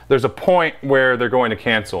there's a point where they're going to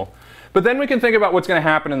cancel. But then we can think about what's going to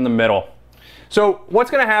happen in the middle. So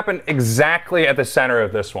what's going to happen exactly at the center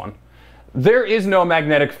of this one? There is no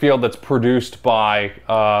magnetic field that's produced by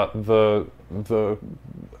the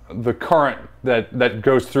current that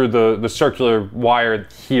goes through the circular wire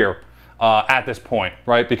here at this point,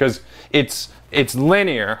 right? Because it's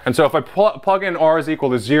linear, and so if I plug in R is equal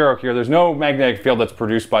to 0 here, there's no magnetic field that's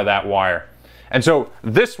produced by that wire. And so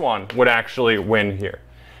this one would actually win here.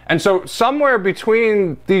 And so somewhere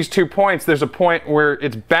between these 2 points, there's a point where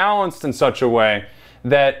it's balanced in such a way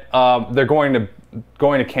that they're going to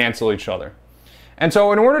cancel each other. And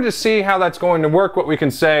so in order to see how that's going to work, what we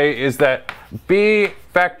can say is that B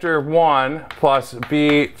vector 1 plus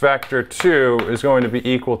B vector 2 is going to be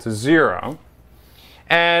equal to 0.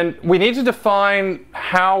 And we need to define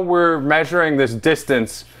how we're measuring this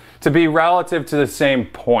distance to be relative to the same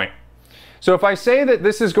point. So if I say that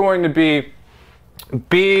this is going to be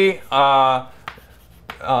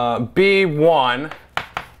B1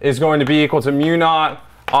 is going to be equal to mu naught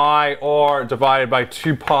I R divided by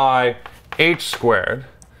 2 pi h squared.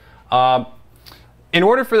 In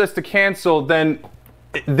order for this to cancel, then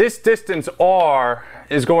this distance R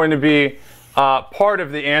is going to be part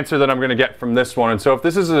of the answer that I'm going to get from this one. And so if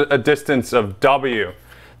this is a distance of W,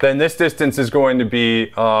 then this distance is going to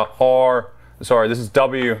be this is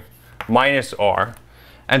W minus R.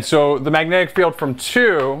 And so the magnetic field from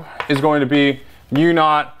 2 is going to be mu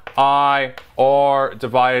naught I R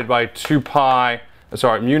divided by 2 pi,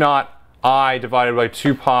 mu naught I divided by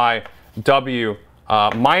 2 pi W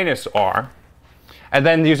minus R. And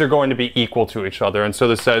then these are going to be equal to each other. And so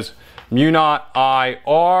this says mu naught I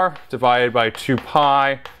R divided by 2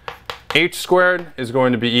 pi h squared is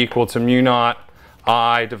going to be equal to mu naught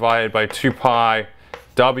I divided by 2 pi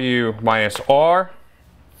W minus R.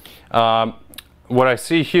 What I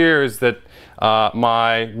see here is that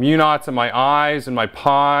my mu naughts and my i's and my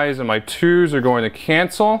pi's and my 2's are going to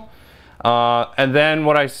cancel. And then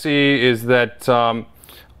what I see is that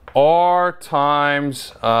R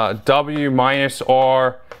times W minus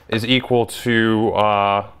R is equal to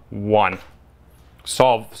 1.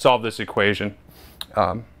 Solve this equation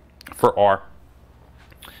for R.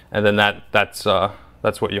 And then that's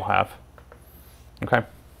what you'll have. Okay.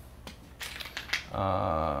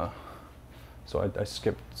 So I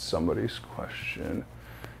skipped somebody's question.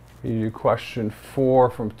 You do question 4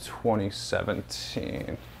 from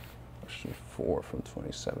 2017. Question 4 from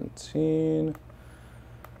 2017.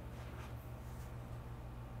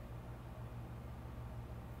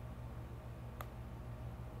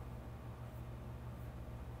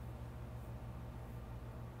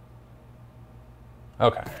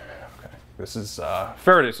 Okay. This is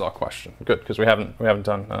Faraday's law question. Good, because we haven't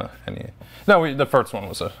done any. No, the first one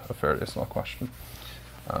was a Faraday's law question.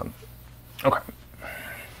 Okay.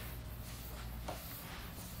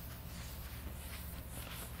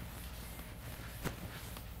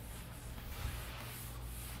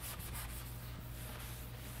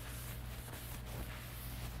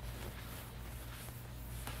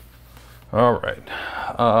 All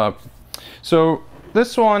right. So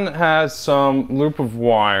this one has some loop of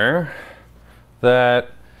wire that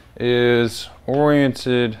is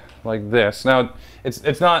oriented like this. Now,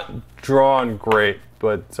 it's not drawn great,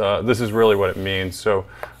 but this is really what it means. So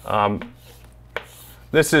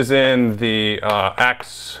this is in the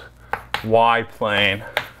x, y plane.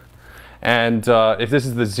 And if this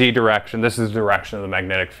is the z direction, this is the direction of the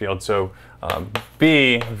magnetic field. So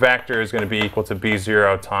B vector is going to be equal to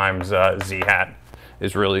B0 times z hat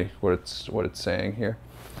is really what it's saying here.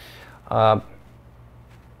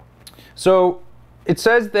 So it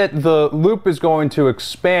says that the loop is going to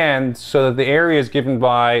expand so that the area is given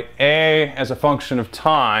by A as a function of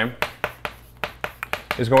time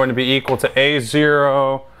is going to be equal to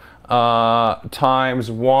A0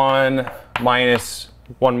 times 1 minus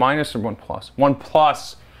or 1 plus? 1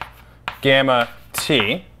 plus gamma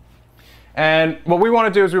t. And what we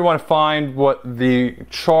want to do is we want to find what the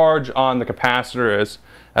charge on the capacitor is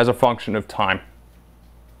as a function of time.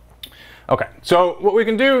 Okay, so what we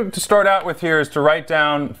can do to start out with here is to write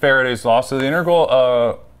down Faraday's law. So the integral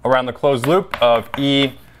around the closed loop of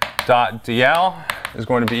E dot dl is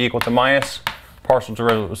going to be equal to minus partial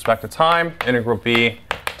derivative with respect to time, integral B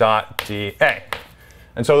dot dA.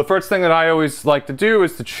 And so the first thing that I always like to do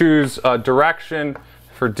is to choose a direction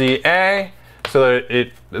for dA so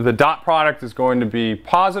that the dot product is going to be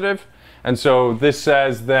positive. And so this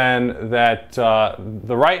says then that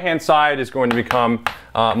the right-hand side is going to become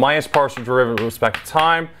minus partial derivative with respect to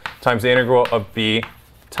time times the integral of B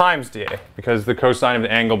times dA, because the cosine of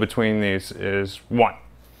the angle between these is 1.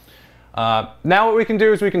 Now what we can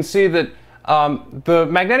do is we can see that the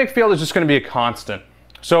magnetic field is just going to be a constant.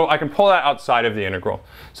 So I can pull that outside of the integral.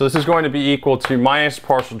 So this is going to be equal to minus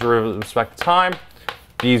partial derivative with respect to time,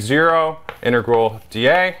 B0 integral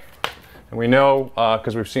dA. And we know,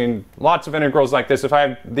 because we've seen lots of integrals like this, if I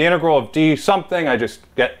have the integral of d something, I just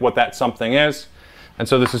get what that something is. And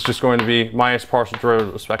so this is just going to be minus partial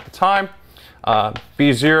derivative with respect to time.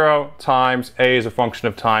 B0 times A is a function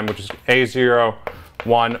of time, which is A0,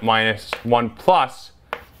 1 minus 1 plus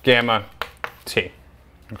gamma t.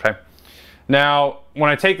 Okay. Now, when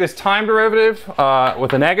I take this time derivative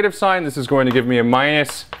with a negative sign, this is going to give me a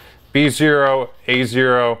minus B0,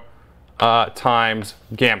 A0 times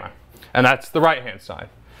gamma. And that's the right-hand side.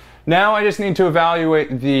 Now I just need to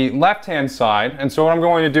evaluate the left-hand side. And so what I'm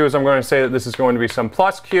going to do is I'm going to say that this is going to be some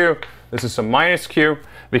plus q, this is some minus q.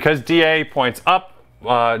 Because dA points up,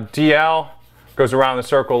 dl goes around the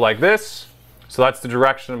circle like this. So that's the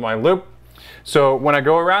direction of my loop. So when I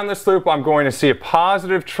go around this loop, I'm going to see a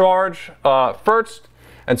positive charge first.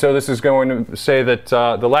 And so this is going to say that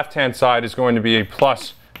the left-hand side is going to be a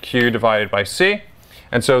plus q divided by c.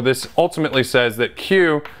 And so this ultimately says that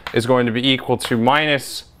q is going to be equal to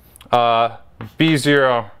minus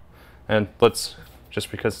B0. And let's,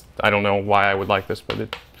 just because I don't know why I would like this, but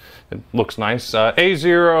it looks nice.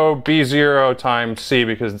 A0, B0 times c,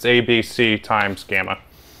 because it's ABC times gamma.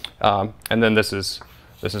 And then this is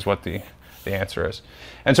what the answer is.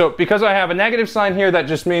 And so because I have a negative sign here, that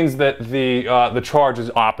just means that the charge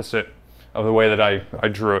is opposite of the way that I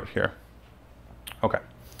drew it here. Okay.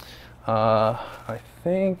 I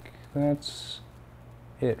think that's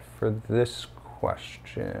it for this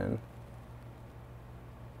question.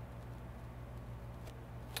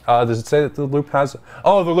 Does it say that the loop has?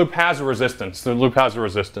 Oh, the loop has a resistance. The loop has a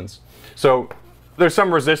resistance. So there's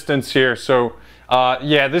some resistance here. So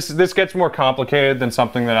yeah, this gets more complicated than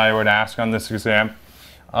something that I would ask on this exam.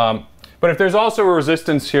 But if there's also a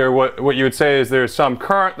resistance here, what you would say is there's some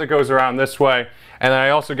current that goes around this way, and then I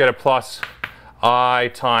also get a plus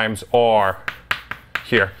I times R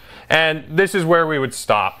here. And this is where we would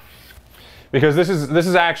stop, because this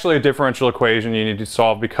is actually a differential equation you need to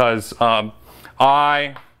solve, because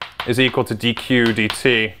I is equal to dq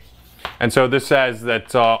dt. And so this says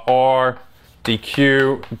that R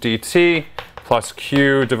dq dt plus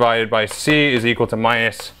Q divided by C is equal to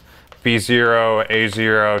minus B0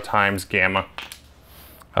 A0 times gamma.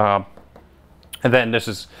 And then this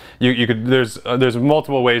is, there's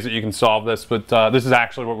multiple ways that you can solve this, but this is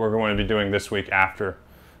actually what we're going to be doing this week after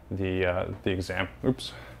the exam.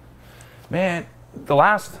 Oops. Man, the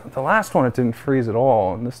last one it didn't freeze at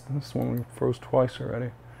all, and this one froze twice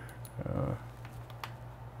already.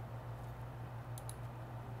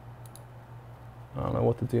 I don't know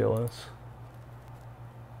what the deal is.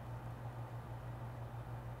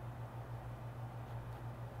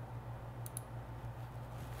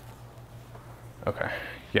 Okay,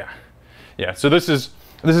 yeah. So this is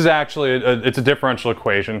actually it's a differential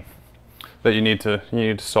equation that you need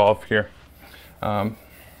to solve here.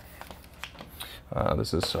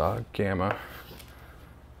 This is gamma,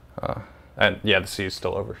 and yeah, the C is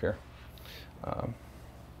still over here.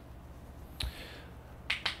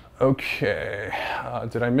 Okay,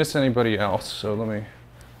 did I miss anybody else? So let me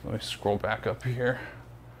scroll back up here.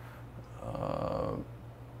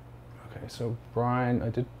 Okay, so Brian, I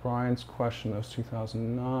did Brian's question. That was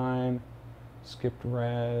 2009. Skipped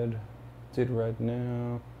red. Did red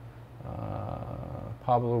now.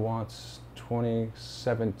 Pablo wants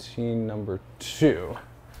 2017 number 2.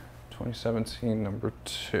 2017 number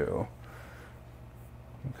 2.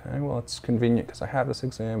 Okay, well it's convenient because I have this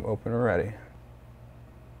exam open already.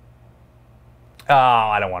 Oh,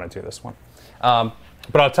 I don't want to do this one.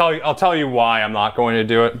 But I'll tell you why I'm not going to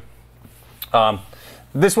do it.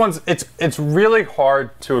 This one's it's really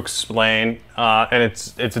hard to explain, and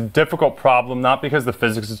it's a difficult problem, not because the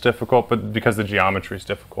physics is difficult, but because the geometry is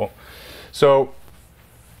difficult. So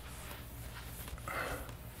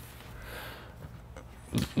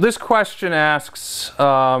this question asks,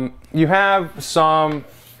 you have some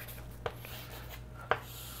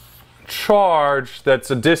charge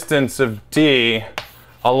that's a distance of d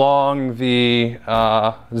along the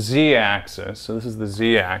z-axis. So this is the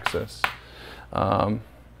z-axis.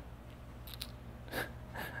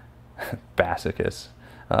 Basic.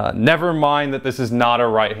 Never mind that this is not a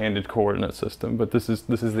right-handed coordinate system, but this is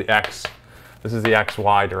the x, this is the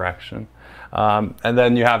xy direction, and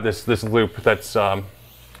then you have this loop that's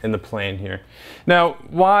in the plane here. Now,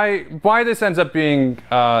 why this ends up being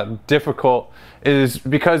difficult is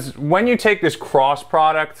because when you take this cross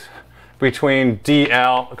product between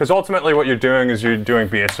dl, because ultimately what you're doing is you're doing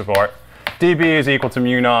b sub r, db is equal to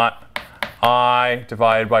mu naught I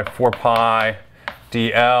divided by 4 pi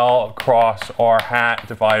dl across r hat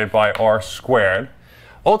divided by r squared.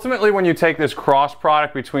 Ultimately, when you take this cross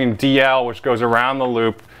product between dl, which goes around the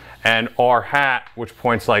loop, and r hat, which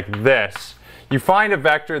points like this, you find a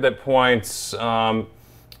vector that points dl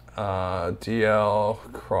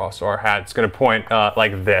cross r hat. It's going to point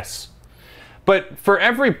like this. But for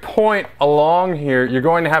every point along here, you're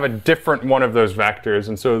going to have a different one of those vectors,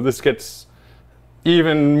 and so this gets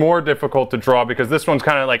even more difficult to draw because this one's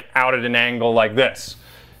kind of like out at an angle like this.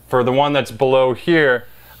 For the one that's below here,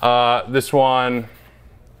 this one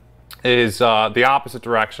is the opposite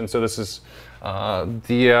direction. So this is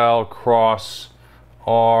dl cross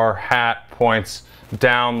r hat points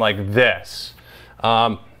down like this.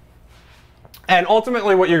 And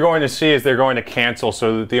ultimately what you're going to see is they're going to cancel,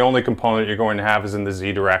 so that the only component you're going to have is in the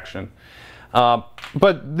z direction.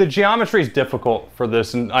 But the geometry is difficult for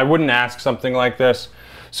this, and I wouldn't ask something like this.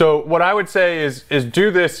 So what I would say is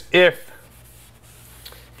do this if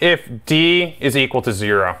d is equal to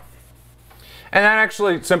 0. And that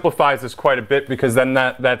actually simplifies this quite a bit, because then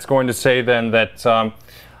that's going to say then that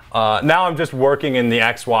now I'm just working in the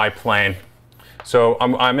xy plane. So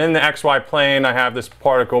I'm in the xy plane. I have this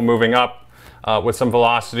particle moving up with some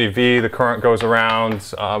velocity v. The current goes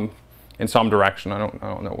around in some direction. I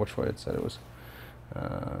don't know which way it said it was.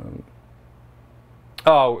 It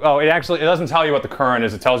doesn't tell you what the current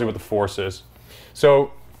is. It tells you what the force is.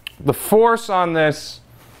 So the force on this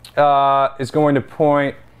is going to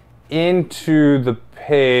point into the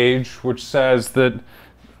page, which says that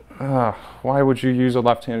why would you use a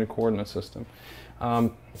left-handed coordinate system?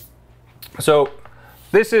 So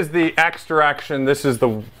this is the x direction. This is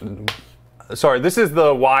the this is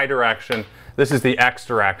the y direction. This is the x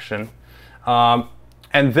direction.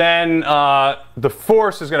 And then the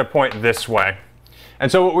force is going to point this way.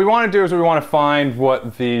 And so what we want to do is we want to find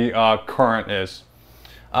what the current is.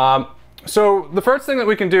 So the first thing that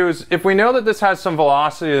we can do is, if we know that this has some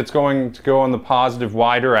velocity that's going to go in the positive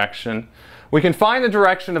y direction, we can find the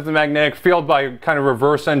direction of the magnetic field by kind of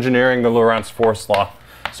reverse engineering the Lorentz force law.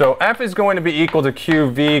 So F is going to be equal to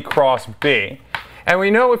QV cross B. And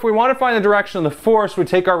we know if we want to find the direction of the force, we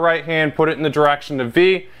take our right hand, put it in the direction of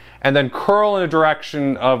V, and then curl in the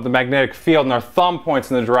direction of the magnetic field, and our thumb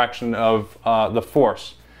points in the direction of the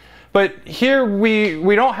force. But here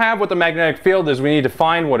we don't have what the magnetic field is. We need to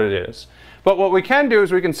find what it is. But what we can do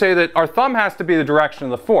is we can say that our thumb has to be the direction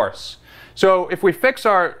of the force. So if we fix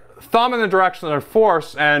our thumb in the direction of the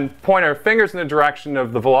force and point our fingers in the direction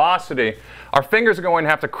of the velocity, our fingers are going to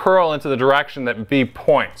have to curl into the direction that B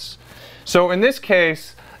points. So in this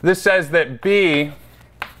case, this says that B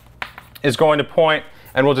is going to point,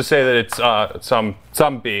 and we'll just say that it's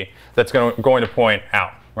some B that's going to point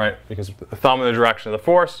out, right? Because the thumb in the direction of the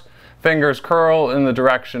force, fingers curl in the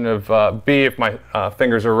direction of B if my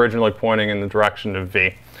fingers are originally pointing in the direction of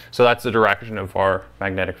V. So that's the direction of our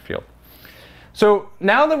magnetic field. So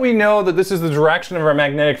now that we know that this is the direction of our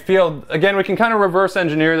magnetic field, again, we can kind of reverse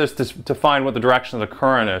engineer this to find what the direction of the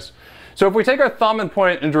current is. So if we take our thumb and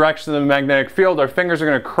point it in the direction of the magnetic field, our fingers are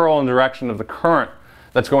going to curl in the direction of the current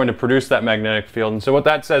that's going to produce that magnetic field. And so what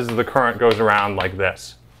that says is the current goes around like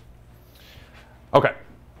this. Okay.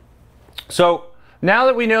 So now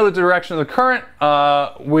that we know the direction of the current,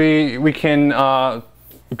 we can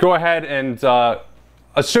go ahead and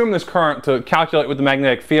assume this current to calculate what the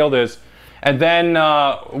magnetic field is. And then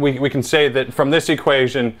we can say that from this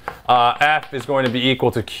equation, F is going to be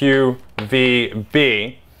equal to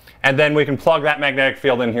QVB. And then we can plug that magnetic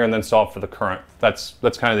field in here and then solve for the current. That's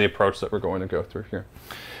kind of the approach that we're going to go through here.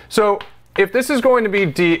 So if this is going to be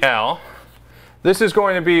dl, this is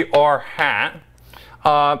going to be r hat.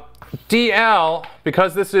 dl,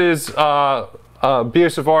 because this is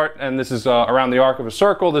Biot-Savart and this is around the arc of a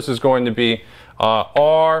circle, this is going to be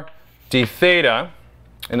r d theta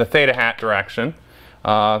in the theta hat direction.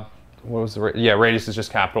 What was the radius is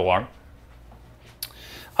just capital R.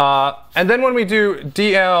 And then when we do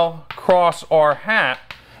dl cross r hat,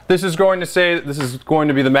 this is going to say that this is going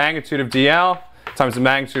to be the magnitude of dl times the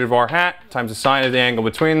magnitude of r hat times the sine of the angle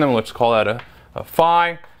between them. Let's call that a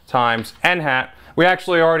phi times n hat. We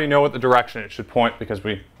actually already know what the direction it should point because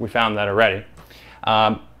we found that already.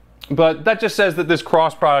 But that just says that this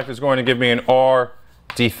cross product is going to give me an r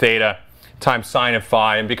d theta times sine of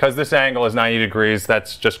phi. And because this angle is 90 degrees,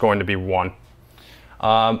 that's just going to be 1.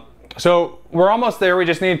 So we're almost there. We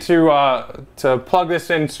just need to plug this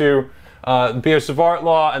into Biot-Savart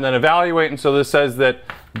law and then evaluate. And so this says that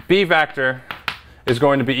B vector is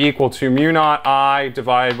going to be equal to mu naught I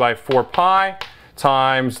divided by 4 pi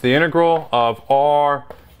times the integral of r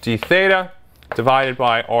d theta divided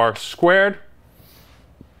by r squared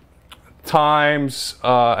times,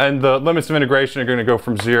 and the limits of integration are going to go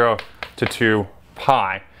from 0 to 2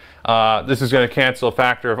 pi. This is going to cancel a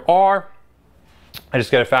factor of r. I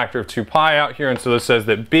just get a factor of 2 pi out here, and so this says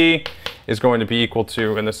that B is going to be equal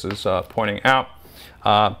to, and this is pointing out,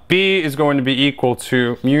 B is going to be equal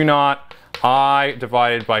to mu naught I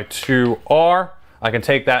divided by 2r. I can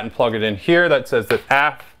take that and plug it in here. That says that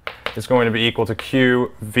F is going to be equal to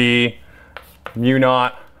QV mu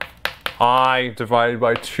naught I divided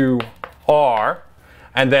by 2r,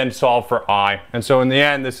 and then solve for I. And so in the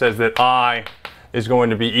end, this says that I is going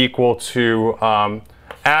to be equal to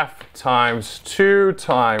F times 2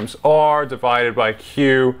 times r divided by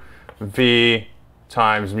q v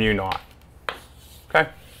times mu naught. Okay,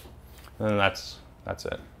 and that's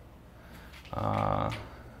it.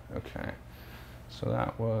 Okay, so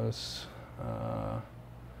that was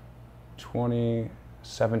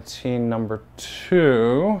 2017 number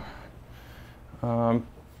 2.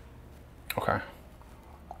 Okay.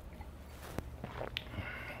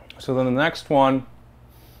 So then the next one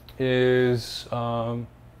is, it's an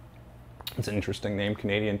interesting name,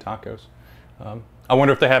 Canadian tacos. I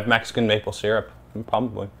wonder if they have Mexican maple syrup.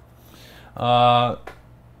 Probably. Go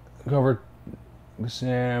over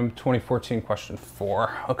exam 2014 question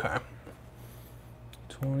 4. Okay.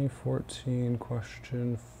 2014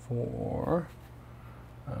 question 4.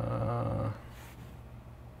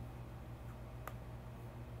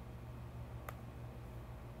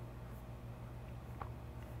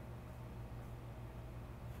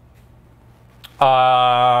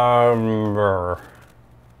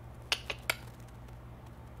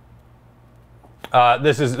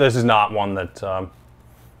 This is not one that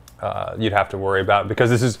you'd have to worry about because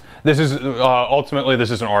this is ultimately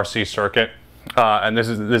this is an RC circuit, and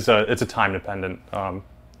it's a time dependent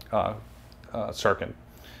circuit.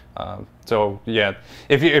 So yeah,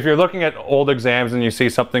 if you're looking at old exams and you see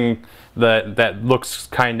something that looks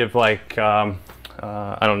kind of like I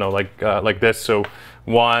don't know, like this, so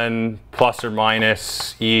 1 plus or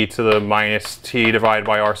minus e to the minus t divided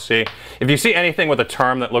by RC. If you see anything with a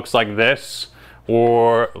term that looks like this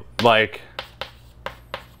or like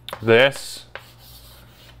this,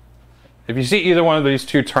 If you see either one of these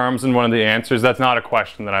two terms in one of the answers, that's not a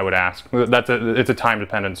question that I would ask. It's a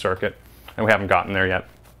time-dependent circuit, and we haven't gotten there yet.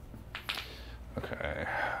 Okay.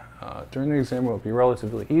 During the exam, it will be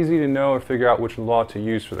relatively easy to know or figure out which law to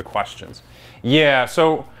use for the questions. Yeah,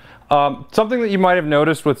 so something that you might have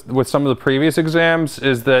noticed with some of the previous exams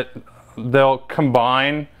is that they'll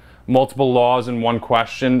combine multiple laws in one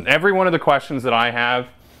question. Every one of the questions that I have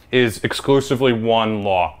is exclusively one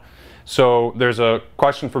law. So there's a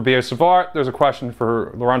question for Biot-Savart, there's a question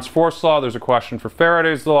for Lorentz force law, there's a question for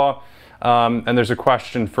Faraday's law, and there's a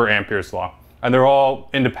question for Ampere's law. And they're all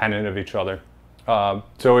independent of each other.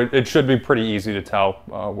 So it should be pretty easy to tell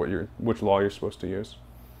which law you're supposed to use.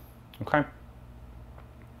 Okay.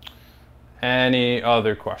 Any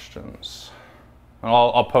other questions?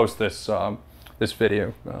 I'll post this this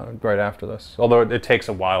video right after this. Although it takes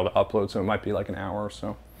a while to upload, so it might be like an hour or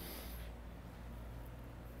so.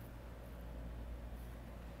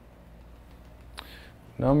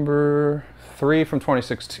 Number 3 from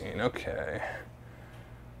 2016. Okay.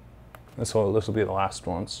 This will be the last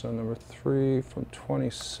one. So number 3 from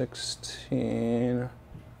 2016.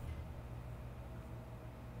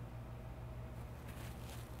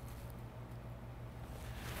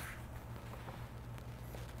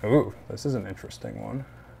 Ooh, this is an interesting one.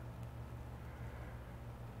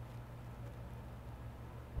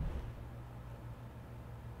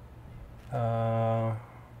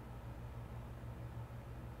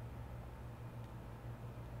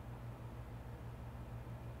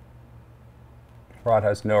 Rod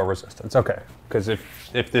has no resistance. Okay, because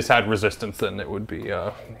if this had resistance, then it would be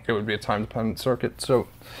a time-dependent circuit. So,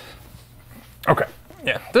 okay,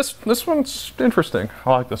 yeah, this one's interesting.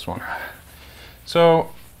 I like this one.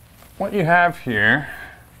 So, what you have here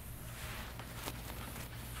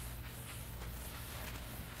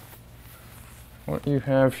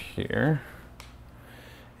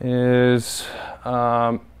is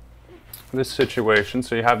this situation.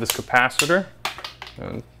 So you have this capacitor,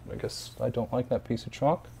 and I guess I don't like that piece of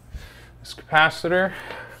chalk. This capacitor,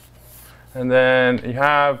 and then you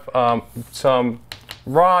have some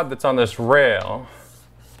rod that's on this rail,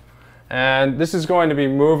 and this is going to be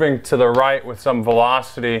moving to the right with some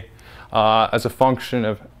velocity as a function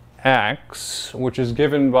of x, which is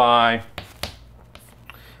given by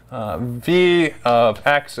v of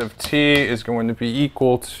x of t is going to be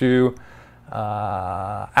equal to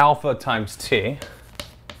alpha times t.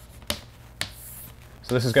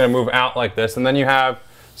 So this is going to move out like this, and then you have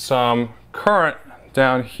some current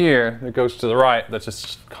down here that goes to the right that's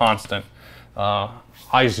just constant,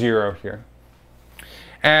 I0 here.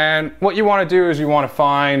 And what you want to do is you want to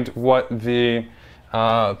find what the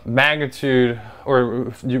magnitude,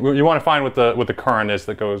 or you want to find what the current is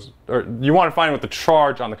that goes, or you want to find what the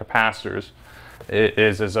charge on the capacitors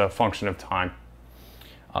is as a function of time.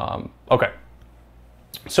 Okay,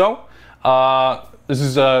 so this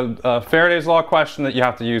is a Faraday's law question that you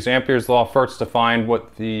have to use Ampere's law first to find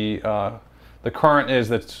what the current is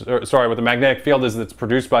that's, sorry, what the magnetic field is that's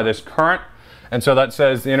produced by this current. And so that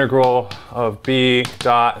says the integral of B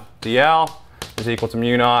dot dl is equal to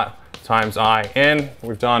mu naught times I in.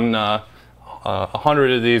 We've done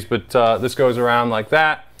 100 of these, but this goes around like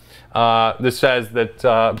that. This says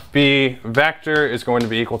that B vector is going to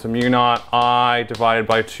be equal to mu naught I divided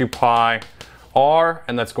by 2 pi r,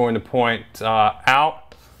 and that's going to point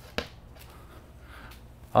out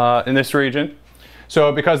in this region.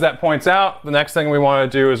 So because that points out, the next thing we want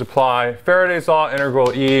to do is apply Faraday's law.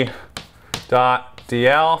 Integral E dot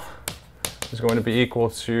dl is going to be equal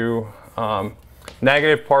to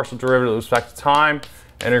negative partial derivative with respect to time,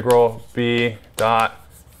 integral B dot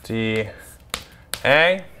dA.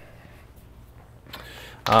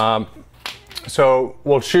 So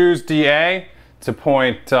we'll choose dA to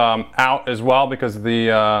point out as well, because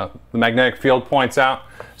the magnetic field points out.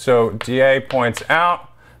 So dA points out.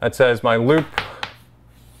 That says my loop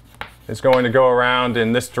is going to go around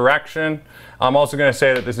in this direction. I'm also going to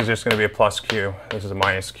say that this is just going to be a plus q. This is a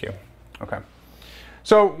minus q. Okay.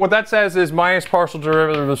 So what that says is minus partial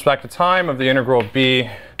derivative with respect to time of the integral B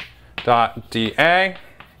dot dA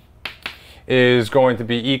is going to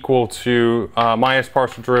be equal to minus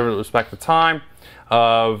partial derivative with respect to time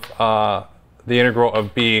of the integral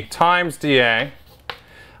of B times dA.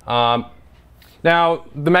 Now,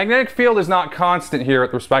 the magnetic field is not constant here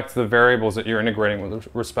with respect to the variables that you're integrating with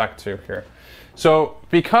respect to here. So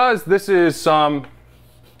because this is some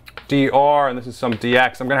dr and this is some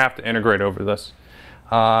dx, I'm going to have to integrate over this.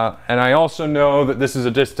 And I also know that this is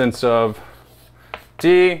a distance of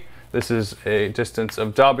d, this is a distance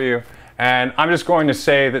of w, and I'm just going to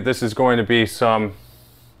say that this is going to be some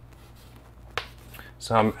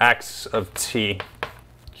x of t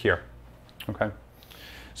here. Okay.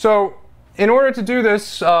 So in order to do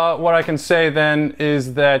this, what I can say then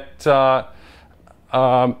is that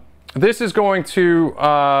this is going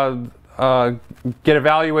to get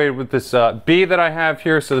evaluated with this b that I have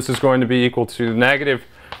here. So this is going to be equal to negative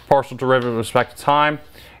partial derivative with respect to time,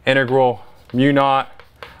 integral mu naught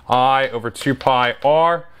I over 2 pi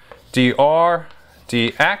r dr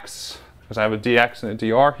dx, because I have a dx and a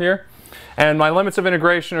dr here. And my limits of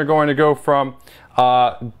integration are going to go from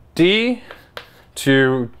d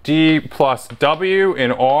to d plus w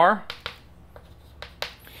in r,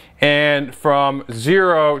 and from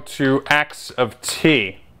 0 to x of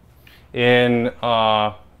t in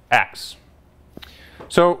x.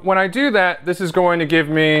 So when I do that, this is going to give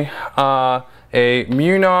me a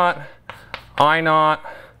mu naught I naught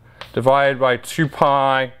divided by 2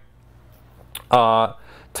 pi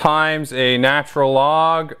times a natural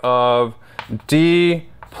log of d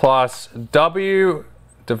plus w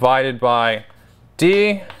divided by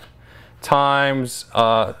d times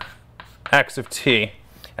x of t,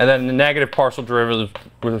 and then the negative partial derivative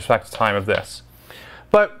with respect to time of this.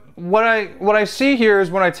 But what I see here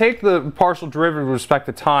is when I take the partial derivative with respect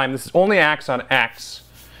to time, this only acts on x,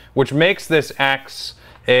 which makes this x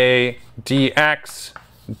a dx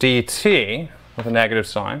dt with a negative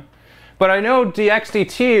sign. But I know dx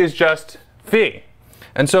dt is just v.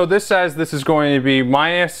 And so this says this is going to be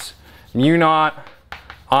minus mu naught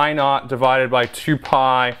I naught divided by 2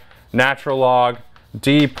 pi natural log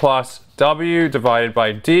d plus w divided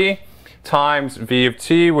by d times v of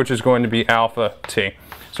t, which is going to be alpha t.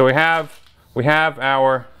 So we have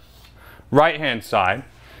our right-hand side.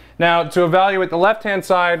 Now to evaluate the left-hand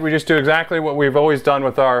side, we just do exactly what we've always done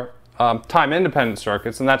with our time-independent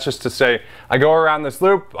circuits, and that's just to say I go around this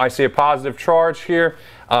loop, I see a positive charge here.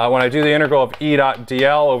 When I do the integral of E dot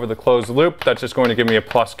dl over the closed loop, that's just going to give me a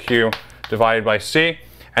plus q divided by c,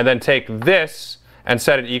 and then take this and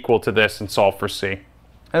set it equal to this and solve for c.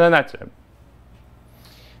 And then that's it.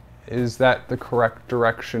 Is that the correct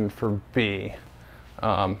direction for B?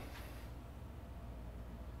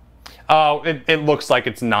 Oh, it looks like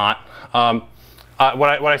it's not.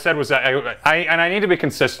 What I said was that I need to be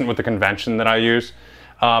consistent with the convention that I use,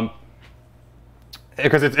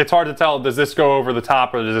 because it's hard to tell, does this go over the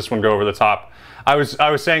top or does this one go over the top? I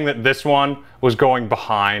was saying that this one was going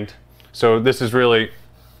behind, so this is like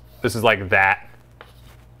that,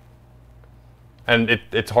 and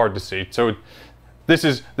it's hard to see. So this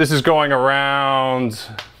is going around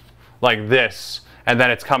like this, and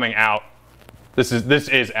then it's coming out. This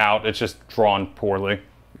is out. It's just drawn poorly,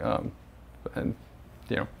 and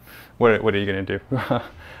you know, what are you gonna do?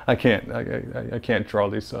 I can't draw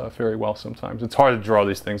these very well sometimes. It's hard to draw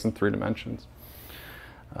these things in 3 dimensions.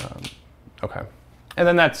 Okay, and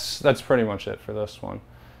then that's pretty much it for this one.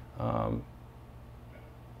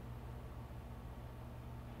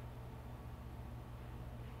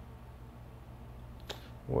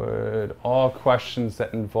 Would all questions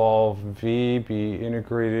that involve V be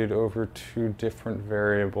integrated over 2 different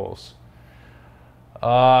variables?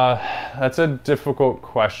 That's a difficult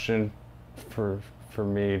question for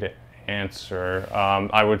me to answer.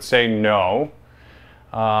 I would say no.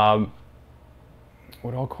 Would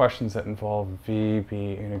all questions that involve V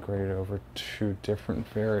be integrated over 2 different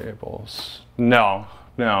variables? No.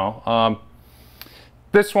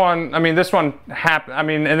 This one, and this was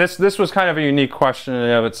kind of a unique question in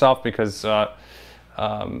and of itself because, the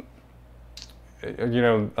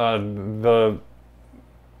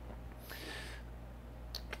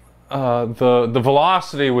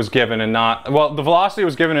velocity was given and not, well, the velocity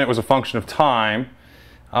was given and it was a function of time.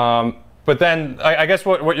 But then I guess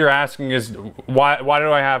what you're asking is why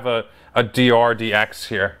do I have a dr dx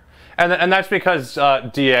here? And that's because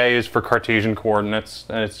dA is for Cartesian coordinates,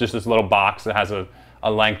 and it's just this little box that has a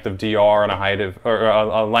length of dr and a height of, or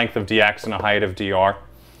a length of dx and a height of dr.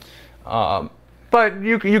 But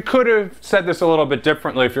you could have said this a little bit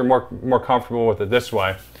differently if you're more comfortable with it this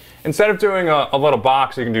way. Instead of doing a little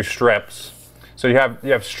box, you can do strips. So you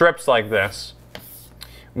have strips like this,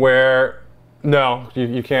 where no,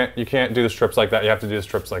 you can't do the strips like that. You have to do the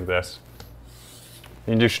strips like this.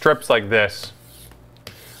 You can do strips like this,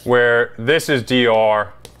 where this is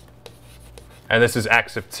dr and this is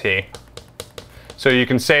x of t. So you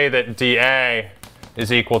can say that dA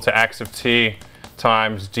is equal to x of t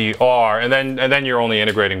times dr, and then you're only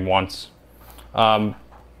integrating once. Oh,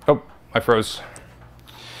 I froze.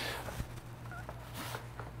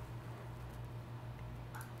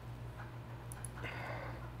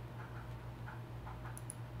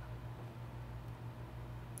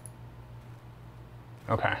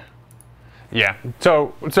 Okay. Yeah.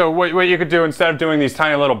 So what you could do, instead of doing these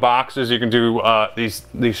tiny little boxes, you can do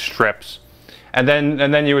these strips. And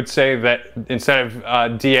then you would say that instead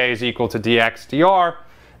of dA is equal to dx dr,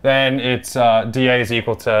 then it's dA is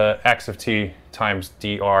equal to x of t times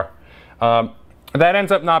dr. That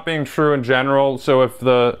ends up not being true in general. So if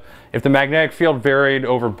the magnetic field varied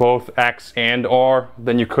over both x and r,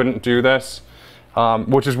 then you couldn't do this,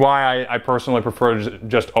 which is why I personally prefer to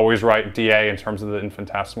just always write dA in terms of the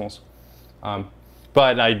infinitesimals.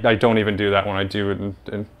 But I don't even do that when I do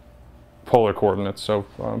it in polar coordinates. So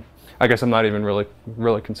I guess I'm not even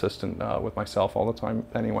really consistent with myself all the time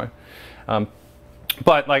anyway.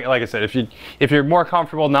 But like I said, if you're more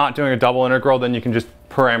comfortable not doing a double integral, then you can just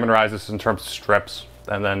parameterize this in terms of strips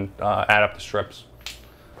and then add up the strips.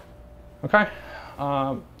 Okay,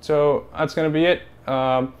 so that's going to be it.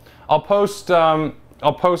 I'll post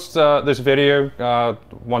this video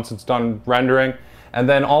once it's done rendering, and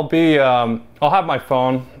then I'll have my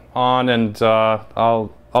phone on, and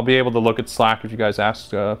I'll be able to look at Slack if you guys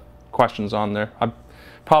ask questions on there. I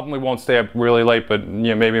probably won't stay up really late, but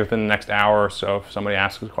maybe within the next hour or so, if somebody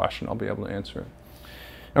asks a question, I'll be able to answer it.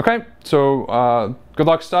 Okay, so good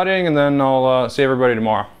luck studying, and then I'll see everybody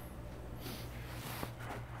tomorrow.